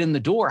ever get in the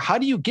door? How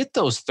do you get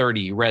those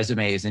 30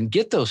 resumes and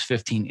get those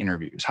 15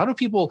 interviews? How do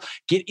people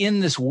get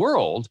in this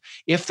world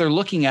if they're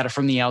looking at it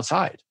from the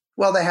outside?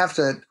 Well, they have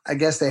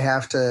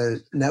to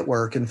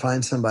network and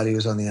find somebody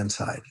who's on the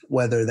inside,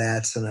 whether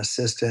that's an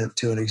assistant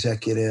to an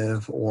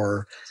executive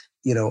or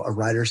a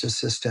writer's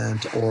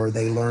assistant, or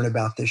they learn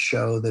about this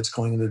show that's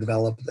going to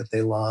develop that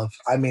they love.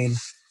 I mean,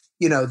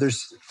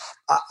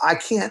 I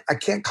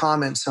can't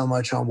comment so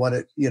much on what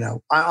it,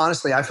 I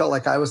honestly, I felt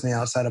like I was on the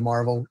outside of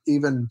Marvel,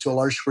 even to a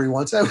large degree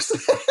once I was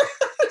there.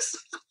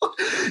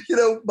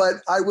 But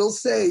I will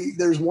say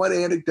there's one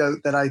anecdote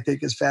that I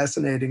think is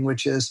fascinating,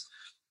 which is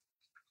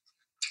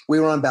we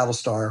were on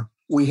Battlestar.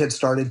 We had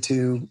started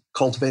to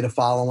cultivate a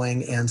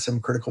following and some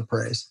critical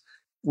praise.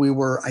 We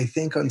were, I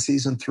think, on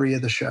season 3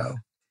 of the show.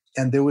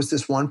 And there was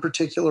this one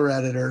particular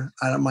editor,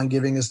 I don't mind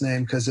giving his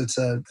name because it's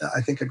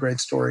I think a great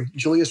story.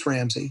 Julius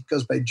Ramsey,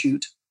 goes by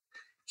Jute.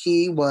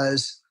 He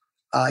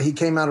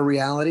came out of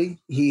reality.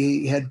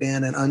 He had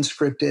been an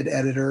unscripted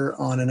editor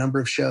on a number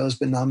of shows,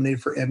 been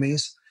nominated for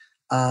Emmys.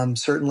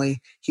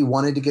 Certainly, he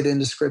wanted to get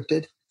into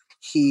scripted.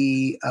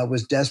 He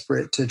was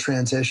desperate to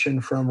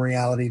transition from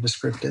reality to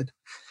scripted.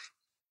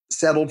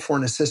 Settled for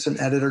an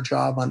assistant editor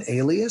job on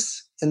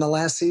Alias in the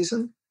last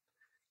season.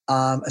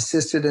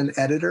 Assisted an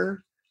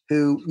editor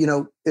who,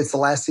 it's the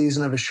last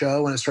season of a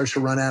show and it starts to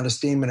run out of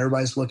steam and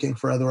everybody's looking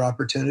for other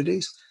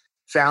opportunities.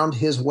 Found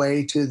his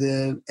way to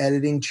the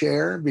editing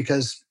chair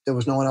because there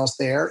was no one else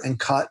there and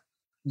cut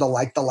the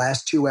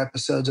last 2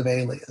 episodes of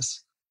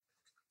Alias.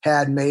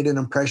 Had made an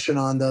impression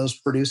on those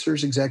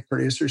producers, exec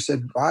producers,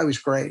 said, wow, he was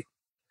great.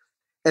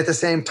 At the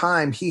same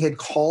time, he had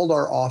called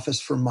our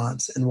office for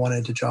months and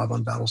wanted a job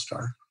on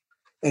Battlestar.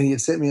 And he had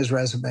sent me his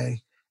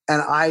resume.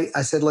 And I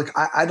said, look,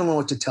 I don't know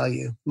what to tell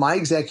you. My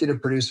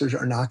executive producers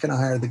are not going to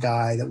hire the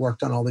guy that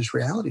worked on all these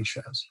reality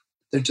shows.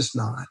 They're just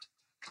not.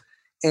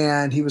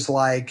 And he was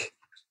like,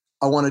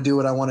 I want to do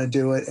it. I want to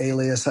do it.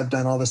 Alias, I've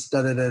done all this,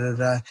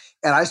 da-da-da-da-da.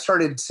 And I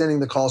started sending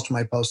the calls to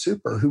my post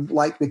super who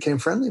became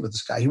friendly with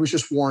this guy. He was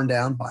just worn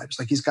down by it. It's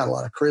like, he's got a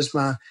lot of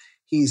charisma.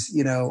 He's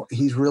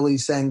really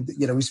saying,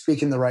 he's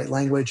speaking the right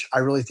language. I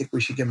really think we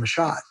should give him a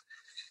shot.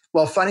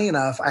 Well, funny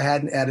enough, I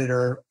had an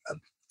editor a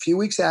few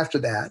weeks after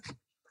that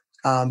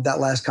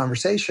last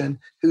conversation,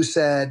 who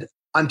said,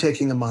 I'm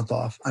taking a month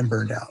off. I'm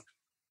burned out.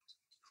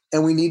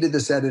 And we needed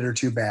this editor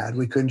too bad.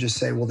 We couldn't just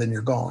say, well, then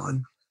you're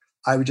gone.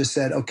 I would just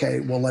said, okay,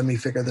 well, let me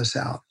figure this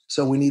out.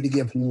 So we need to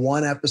give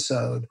 1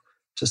 episode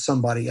to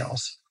somebody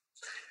else.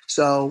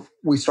 So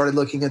we started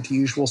looking at the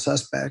usual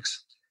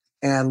suspects.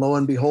 And lo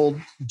and behold,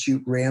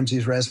 Jute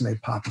Ramsey's resume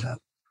popped up.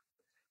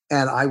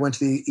 And I went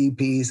to the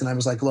EPs and I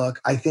was like,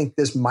 look, I think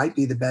this might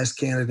be the best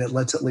candidate.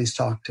 Let's at least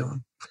talk to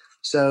him.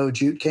 So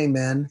Jute came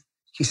in.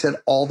 He said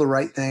all the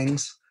right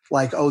things,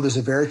 like, oh, there's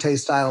a verite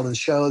style to the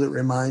show that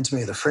reminds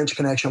me of the French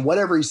Connection.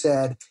 Whatever he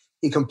said,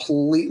 he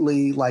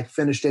completely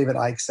finished David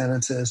Icke's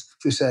sentences,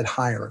 who said,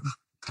 hire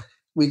him.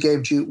 We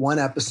gave Jute 1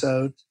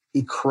 episode.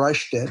 He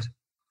crushed it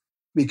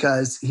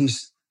because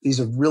he's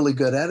a really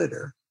good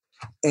editor.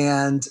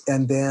 And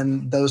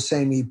then those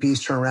same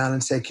EPs turn around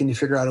and say, can you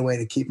figure out a way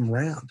to keep him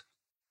around?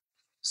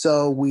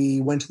 So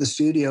we went to the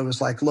studio. It was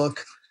like,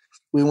 look,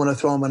 we want to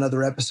throw him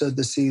another episode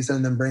this season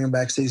and then bring him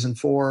back season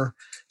 4.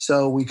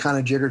 So we kind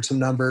of jiggered some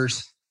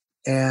numbers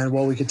and,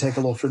 well, we could take a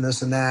little from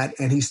this and that.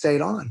 And he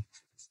stayed on.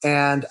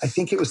 And I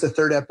think it was the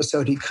 3rd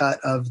episode he cut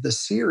of the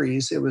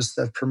series. It was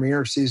the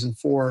premiere of season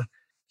 4.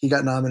 He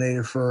got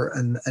nominated for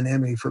an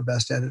Emmy for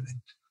best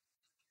editing.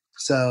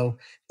 So,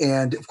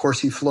 and of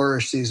course he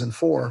flourished season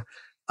 4.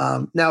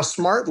 Now,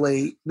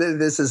 smartly,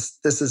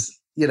 this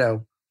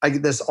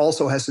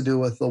also has to do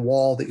with the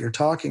wall that you're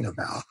talking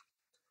about.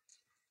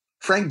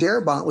 Frank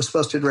Darabont was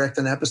supposed to direct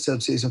an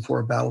episode season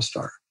 4 of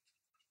Battlestar.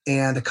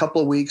 And a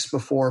couple of weeks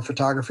before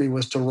photography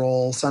was to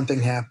roll,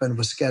 something happened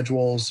with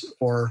schedules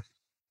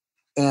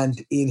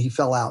and he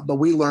fell out. But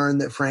we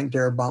learned that Frank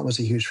Darabont was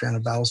a huge fan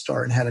of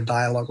Battlestar and had a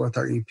dialogue with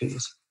our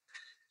EPs.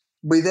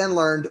 We then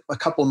learned a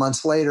couple of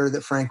months later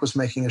that Frank was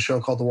making a show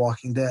called The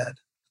Walking Dead.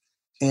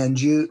 And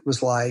Jute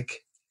was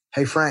like,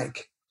 hey,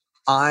 Frank,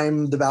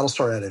 I'm the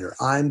Battlestar editor.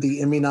 I'm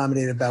the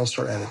Emmy-nominated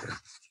Battlestar editor.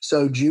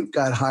 So Jute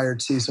got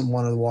hired season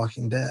 1 of The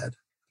Walking Dead.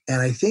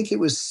 And I think I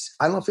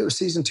don't know if it was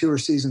season 2 or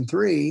season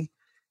 3,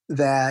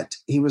 that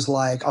he was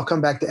like, I'll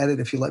come back to edit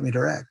if you let me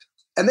direct.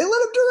 And they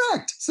let him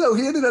direct. So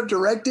he ended up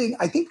directing,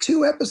 I think,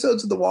 2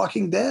 episodes of The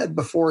Walking Dead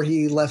before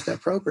he left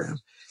that program.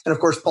 And of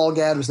course, Paul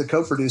Gadd was the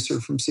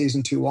co-producer from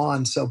season 2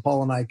 on. So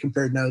Paul and I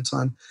compared notes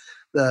on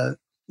the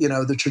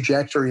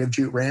trajectory of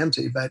Jute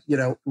Ramsey, but,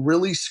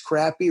 really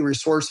scrappy,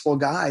 resourceful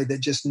guy that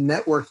just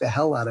networked the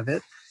hell out of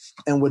it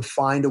and would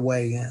find a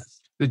way in.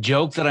 The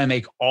joke that I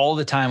make all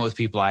the time with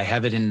people, I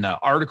have it in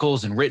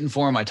articles and written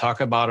form. I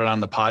talk about it on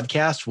the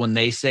podcast. When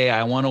they say,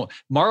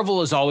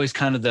 Marvel is always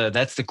kind of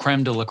that's the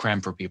creme de la creme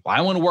for people.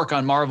 I want to work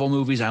on Marvel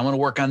movies. I want to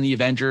work on the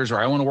Avengers,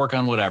 or I want to work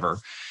on whatever.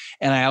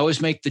 And I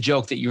always make the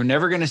joke that you're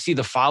never going to see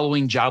the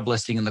following job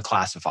listing in the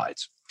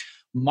classifieds.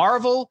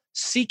 Marvel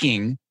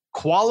seeking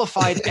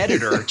qualified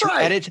editor to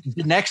edit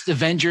the next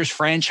Avengers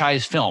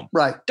franchise film.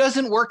 Right.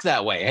 Doesn't work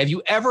that way. Have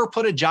you ever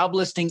put a job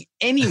listing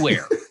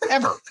anywhere?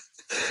 Ever?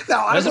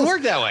 Now, it doesn't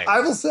work that way.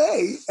 I will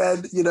say,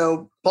 and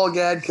Paul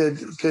Gadd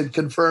could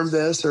confirm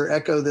this or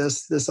echo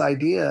this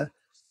idea.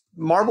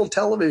 Marvel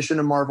Television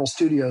and Marvel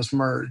Studios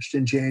merged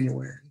in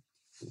January.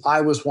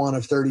 I was one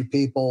of 30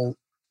 people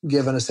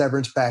given a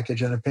severance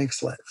package and a pink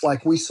slip.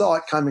 Like, we saw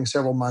it coming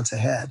several months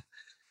ahead.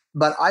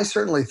 But I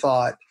certainly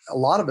thought, a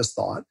lot of us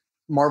thought,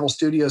 Marvel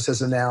Studios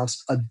has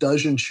announced a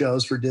dozen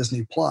shows for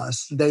Disney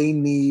Plus. They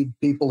need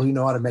people who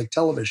know how to make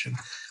television.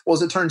 Well,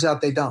 as it turns out,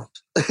 they don't.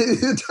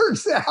 It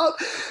turns out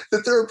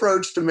that their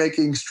approach to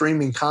making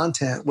streaming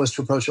content was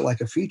to approach it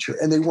like a feature.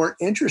 And they weren't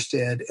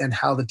interested in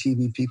how the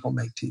TV people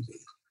make TV.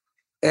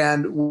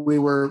 And we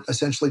were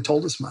essentially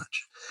told as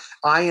much.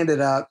 I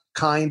ended up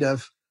kind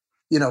of,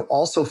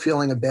 also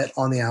feeling a bit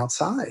on the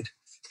outside.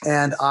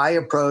 And I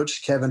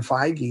approached Kevin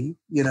Feige,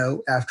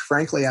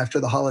 after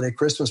the holiday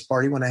Christmas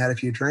party, when I had a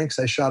few drinks,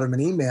 I shot him an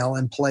email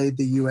and played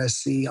the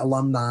USC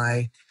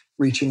alumni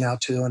reaching out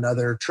to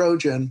another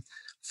Trojan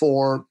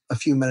for a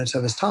few minutes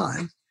of his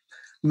time.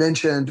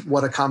 Mentioned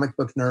what a comic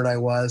book nerd I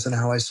was and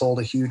how I sold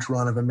a huge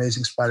run of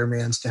Amazing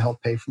Spider-Mans to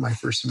help pay for my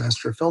first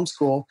semester of film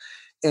school.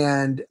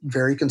 And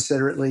very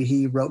considerately,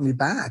 he wrote me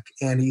back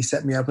and he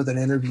set me up with an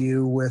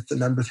interview with the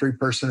number 3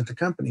 person at the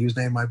company, whose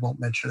name I won't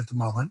mention at the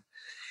moment.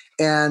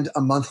 And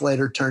a month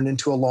later turned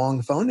into a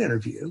long phone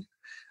interview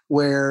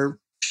where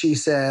she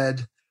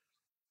said,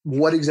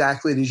 what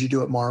exactly did you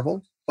do at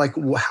Marvel? Like,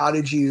 how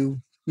did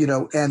you,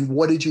 and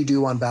what did you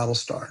do on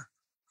Battlestar?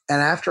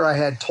 And after I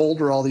had told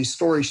her all these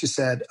stories, she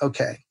said,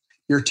 okay,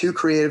 you're too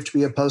creative to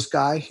be a post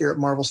guy here at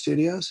Marvel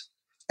Studios,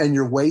 and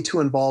you're way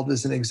too involved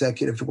as an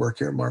executive to work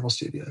here at Marvel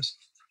Studios.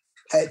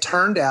 It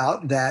turned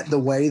out that the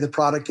way the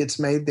product gets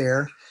made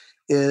there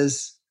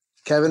is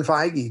Kevin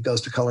Feige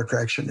goes to color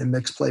correction and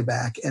mix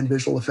playback and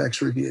visual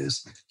effects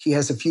reviews. He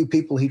has a few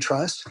people he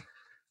trusts.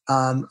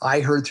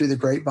 I heard through the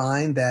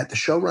grapevine that the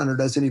showrunner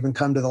doesn't even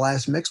come to the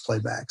last mix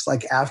playbacks.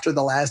 Like, after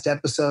the last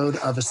episode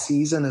of a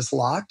season is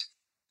locked,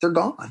 they're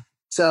gone.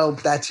 So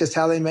that's just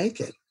how they make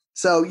it.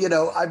 So,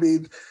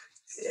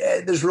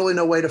 there's really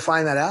no way to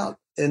find that out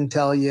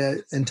until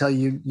you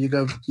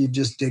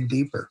just dig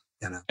deeper.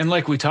 And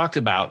like we talked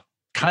about,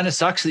 kind of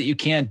sucks that you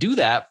can't do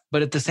that,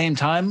 but at the same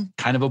time,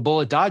 kind of a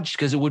bullet dodge,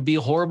 because it would be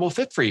a horrible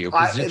fit for you.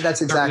 That's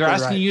exactly right. They're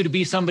asking you to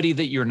be somebody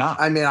that you're not.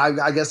 I mean,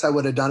 I guess I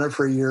would have done it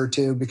for a year or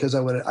two because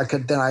I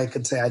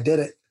could say I did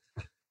it,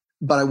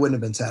 but I wouldn't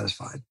have been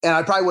satisfied. And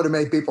I probably would have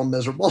made people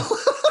miserable.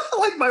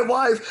 Like my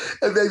wife,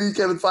 and maybe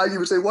Kevin Feige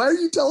would say, why are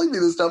you telling me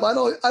this stuff? I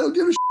don't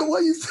give a shit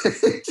what you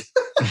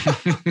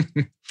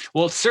think.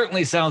 Well, it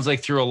certainly sounds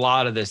like through a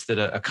lot of this that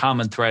a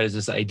common thread is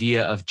this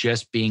idea of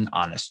just being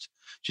honest.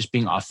 Just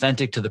being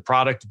authentic to the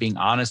product, being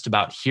honest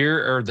about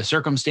here are the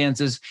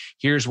circumstances,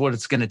 here's what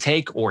it's going to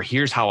take, or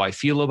here's how I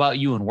feel about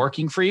you and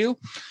working for you.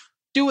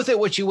 Do with it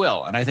what you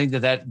will. And I think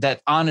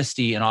that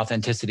honesty and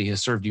authenticity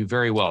has served you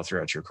very well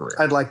throughout your career.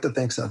 I'd like to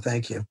think so.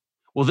 Thank you.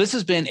 Well, this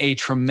has been a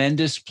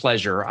tremendous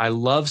pleasure. I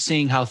love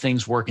seeing how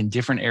things work in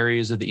different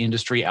areas of the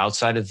industry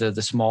outside of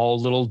the small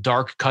little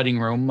dark cutting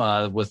room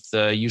with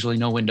usually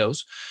no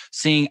windows,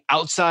 seeing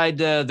outside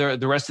the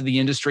rest of the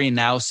industry, and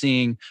now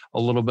seeing a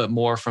little bit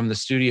more from the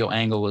studio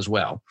angle as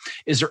well.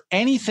 Is there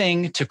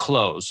anything to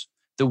close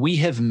that we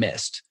have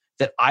missed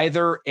that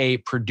either a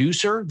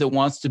producer that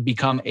wants to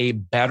become a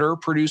better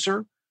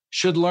producer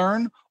should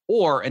learn,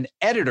 or an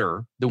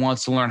editor that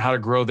wants to learn how to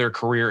grow their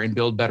career and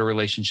build better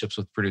relationships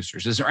with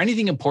producers? Is there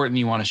anything important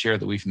you want to share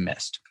that we've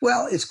missed?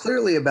 Well, it's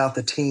clearly about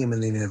the team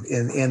and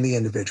the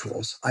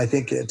individuals. I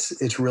think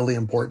it's really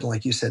important,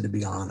 like you said, to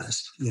be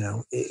honest.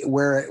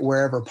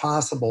 Wherever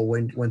possible,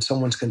 when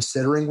someone's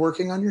considering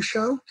working on your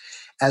show,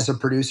 as a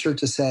producer,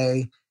 to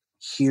say,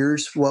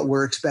 here's what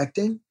we're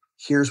expecting.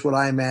 Here's what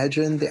I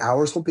imagine the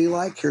hours will be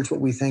like. Here's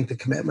what we think the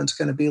commitment's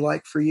going to be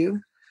like for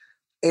you.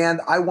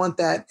 And I want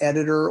that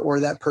editor or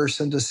that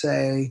person to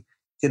say,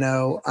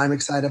 I'm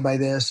excited by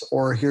this,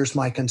 or here's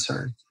my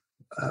concern.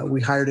 We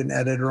hired an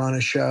editor on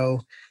a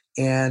show,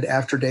 and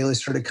after Daily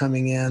started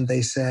coming in,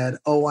 they said,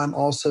 oh, I'm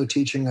also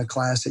teaching a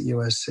class at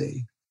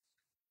USC.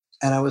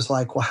 And I was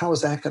like, well, how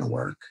is that going to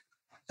work?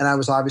 And I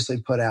was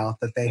obviously put out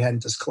that they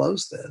hadn't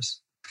disclosed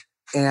this.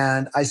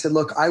 And I said,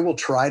 look, I will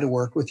try to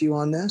work with you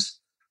on this,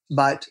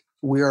 but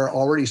we are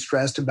already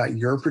stressed about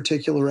your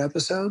particular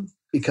episode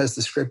because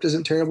the script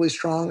isn't terribly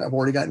strong. I've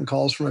already gotten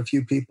calls from a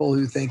few people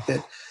who think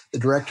that the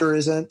director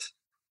isn't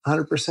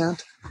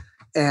 100%.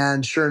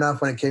 And sure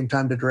enough, when it came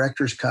time to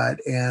director's cut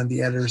and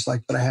the editor's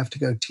like, but I have to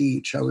go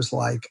teach, I was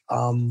like,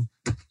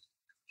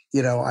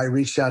 I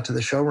reached out to the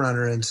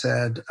showrunner and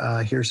said,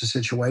 here's the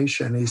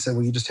situation. And he said,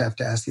 well, you just have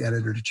to ask the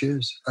editor to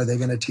choose. Are they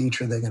going to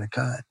teach or are they going to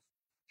cut?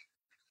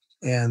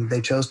 And they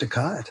chose to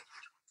cut.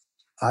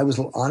 I was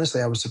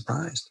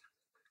surprised.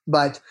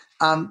 But,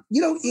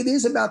 it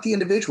is about the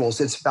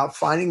individuals. It's about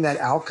finding that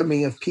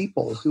alchemy of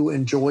people who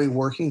enjoy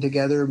working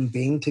together and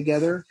being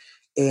together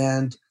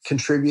and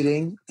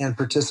contributing and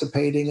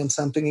participating in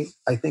something,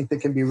 I think,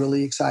 that can be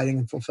really exciting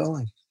and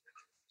fulfilling.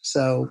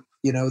 So,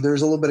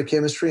 there's a little bit of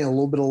chemistry and a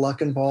little bit of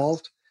luck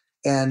involved.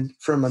 And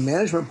from a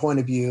management point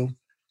of view,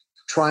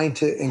 trying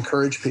to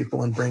encourage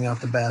people and bring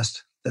out the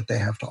best that they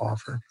have to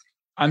offer.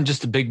 I'm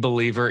just a big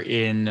believer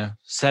in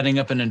setting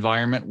up an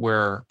environment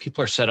where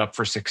people are set up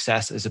for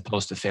success as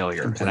opposed to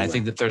failure. Completely. And I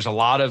think that there's a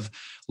lot of,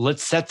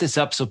 let's set this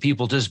up so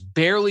people just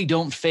barely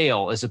don't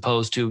fail, as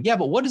opposed to, yeah,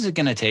 but what is it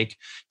going to take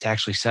to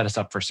actually set us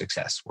up for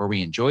success where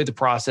we enjoy the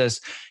process?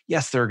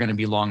 Yes, there are going to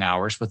be long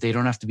hours, but they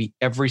don't have to be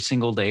every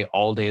single day,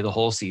 all day, the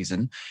whole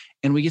season.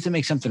 And we get to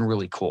make something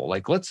really cool.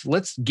 Like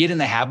let's get in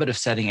the habit of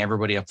setting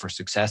everybody up for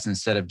success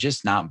instead of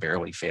just not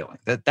barely failing.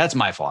 That's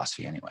my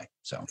philosophy anyway.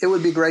 So it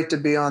would be great to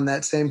be on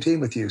that same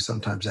team with you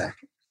sometime, Zach.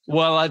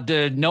 Well,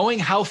 knowing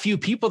how few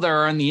people there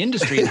are in the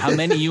industry and how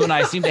many you and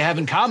I seem to have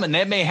in common,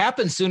 that may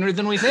happen sooner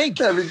than we think.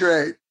 That'd be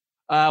great.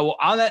 Well,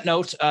 on that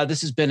note,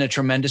 this has been a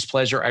tremendous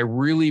pleasure. I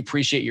really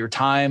appreciate your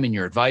time and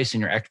your advice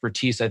and your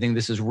expertise. I think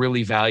this is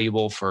really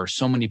valuable for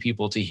so many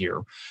people to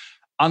hear.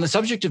 On the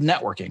subject of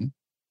networking,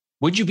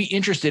 would you be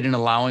interested in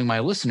allowing my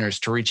listeners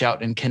to reach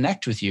out and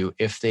connect with you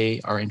if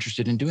they are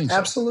interested in doing so?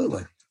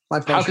 Absolutely. My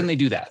pleasure. How can they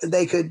do that?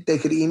 They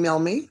could email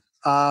me.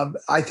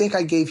 I think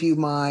I gave you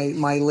my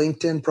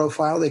LinkedIn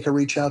profile. They could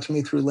reach out to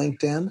me through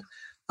LinkedIn.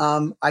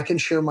 I can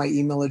share my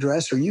email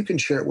address, or you can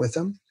share it with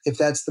them if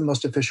that's the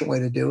most efficient way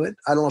to do it.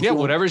 I don't know. If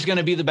whatever's going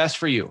to be the best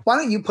for you. Why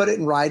don't you put it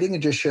in writing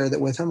and just share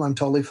that with them? I'm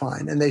totally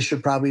fine. And they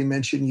should probably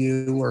mention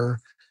you or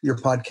your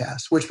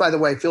podcast, which, by the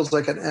way, feels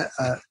like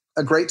a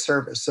great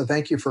service. So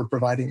thank you for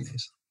providing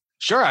these.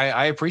 Sure.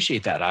 I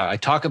appreciate that. I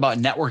talk about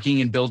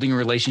networking and building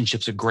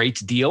relationships a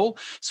great deal.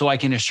 So I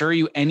can assure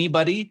you,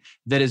 anybody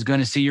that is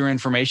going to see your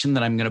information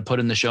that I'm going to put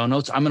in the show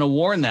notes, I'm going to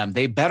warn them.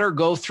 They better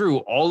go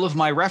through all of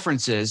my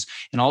references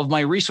and all of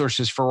my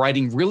resources for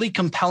writing really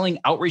compelling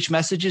outreach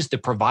messages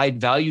that provide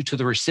value to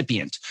the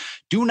recipient.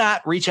 Do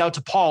not reach out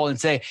to Paul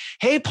and say,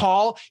 hey,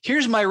 Paul,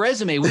 here's my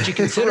resume. Would you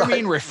consider me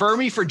and refer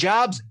me for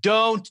jobs?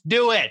 Don't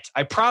do it.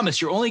 I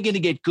promise you're only going to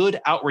get good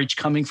outreach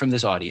coming from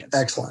this audience.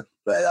 Excellent.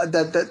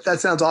 That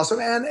sounds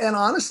awesome. And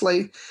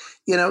honestly,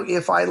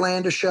 if I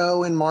land a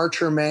show in March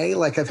or May,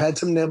 like I've had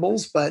some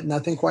nibbles, but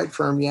nothing quite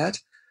firm yet.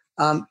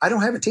 I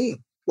don't have a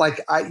team.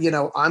 Like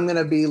I'm going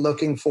to be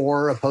looking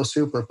for a post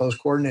super, post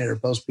coordinator,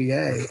 post PA,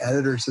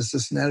 editors,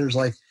 assistant editors.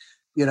 Like,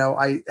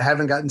 I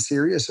haven't gotten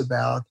serious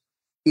about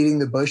beating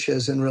the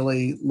bushes and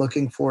really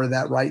looking for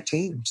that right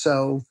team.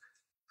 So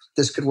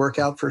this could work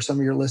out for some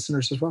of your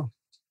listeners as well.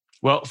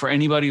 Well, for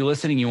anybody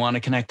listening, you want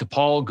to connect to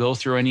Paul, go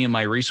through any of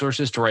my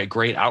resources to write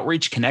great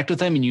outreach, connect with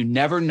him, and you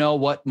never know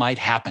what might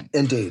happen.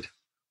 Indeed.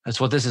 That's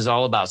what this is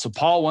all about. So,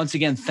 Paul, once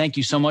again, thank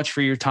you so much for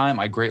your time.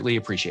 I greatly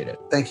appreciate it.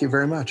 Thank you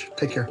very much.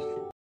 Take care.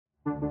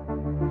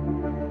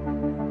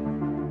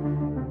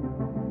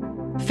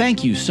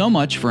 Thank you so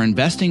much for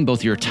investing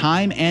both your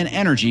time and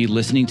energy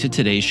listening to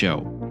today's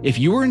show. If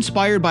you were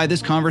inspired by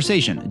this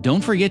conversation,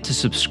 don't forget to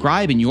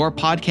subscribe in your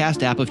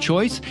podcast app of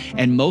choice,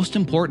 and most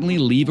importantly,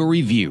 leave a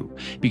review,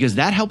 because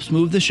that helps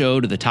move the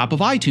show to the top of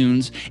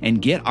iTunes and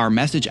get our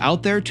message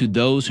out there to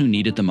those who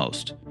need it the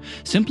most.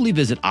 Simply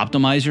visit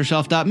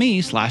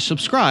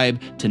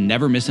optimizeyourself.me/subscribe to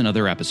never miss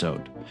another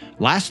episode.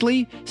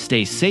 Lastly,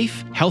 stay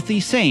safe, healthy,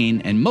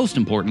 sane, and most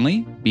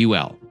importantly, be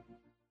well.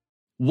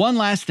 One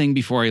last thing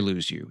before I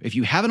lose you. If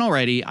you haven't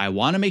already, I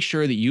want to make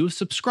sure that you've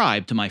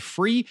subscribed to my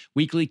free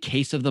weekly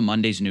Case of the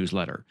Mondays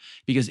newsletter,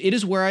 because it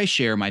is where I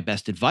share my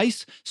best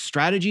advice,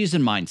 strategies,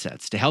 and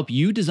mindsets to help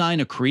you design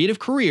a creative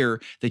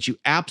career that you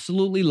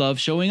absolutely love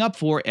showing up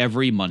for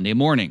every Monday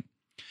morning.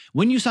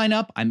 When you sign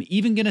up, I'm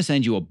even going to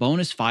send you a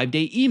bonus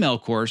 5-day email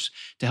course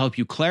to help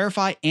you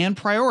clarify and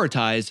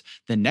prioritize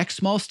the next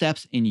small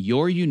steps in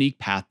your unique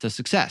path to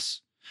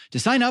success. To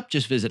sign up,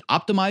 just visit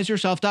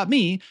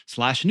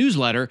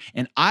optimizeyourself.me/newsletter,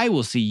 and I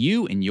will see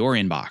you in your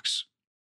inbox.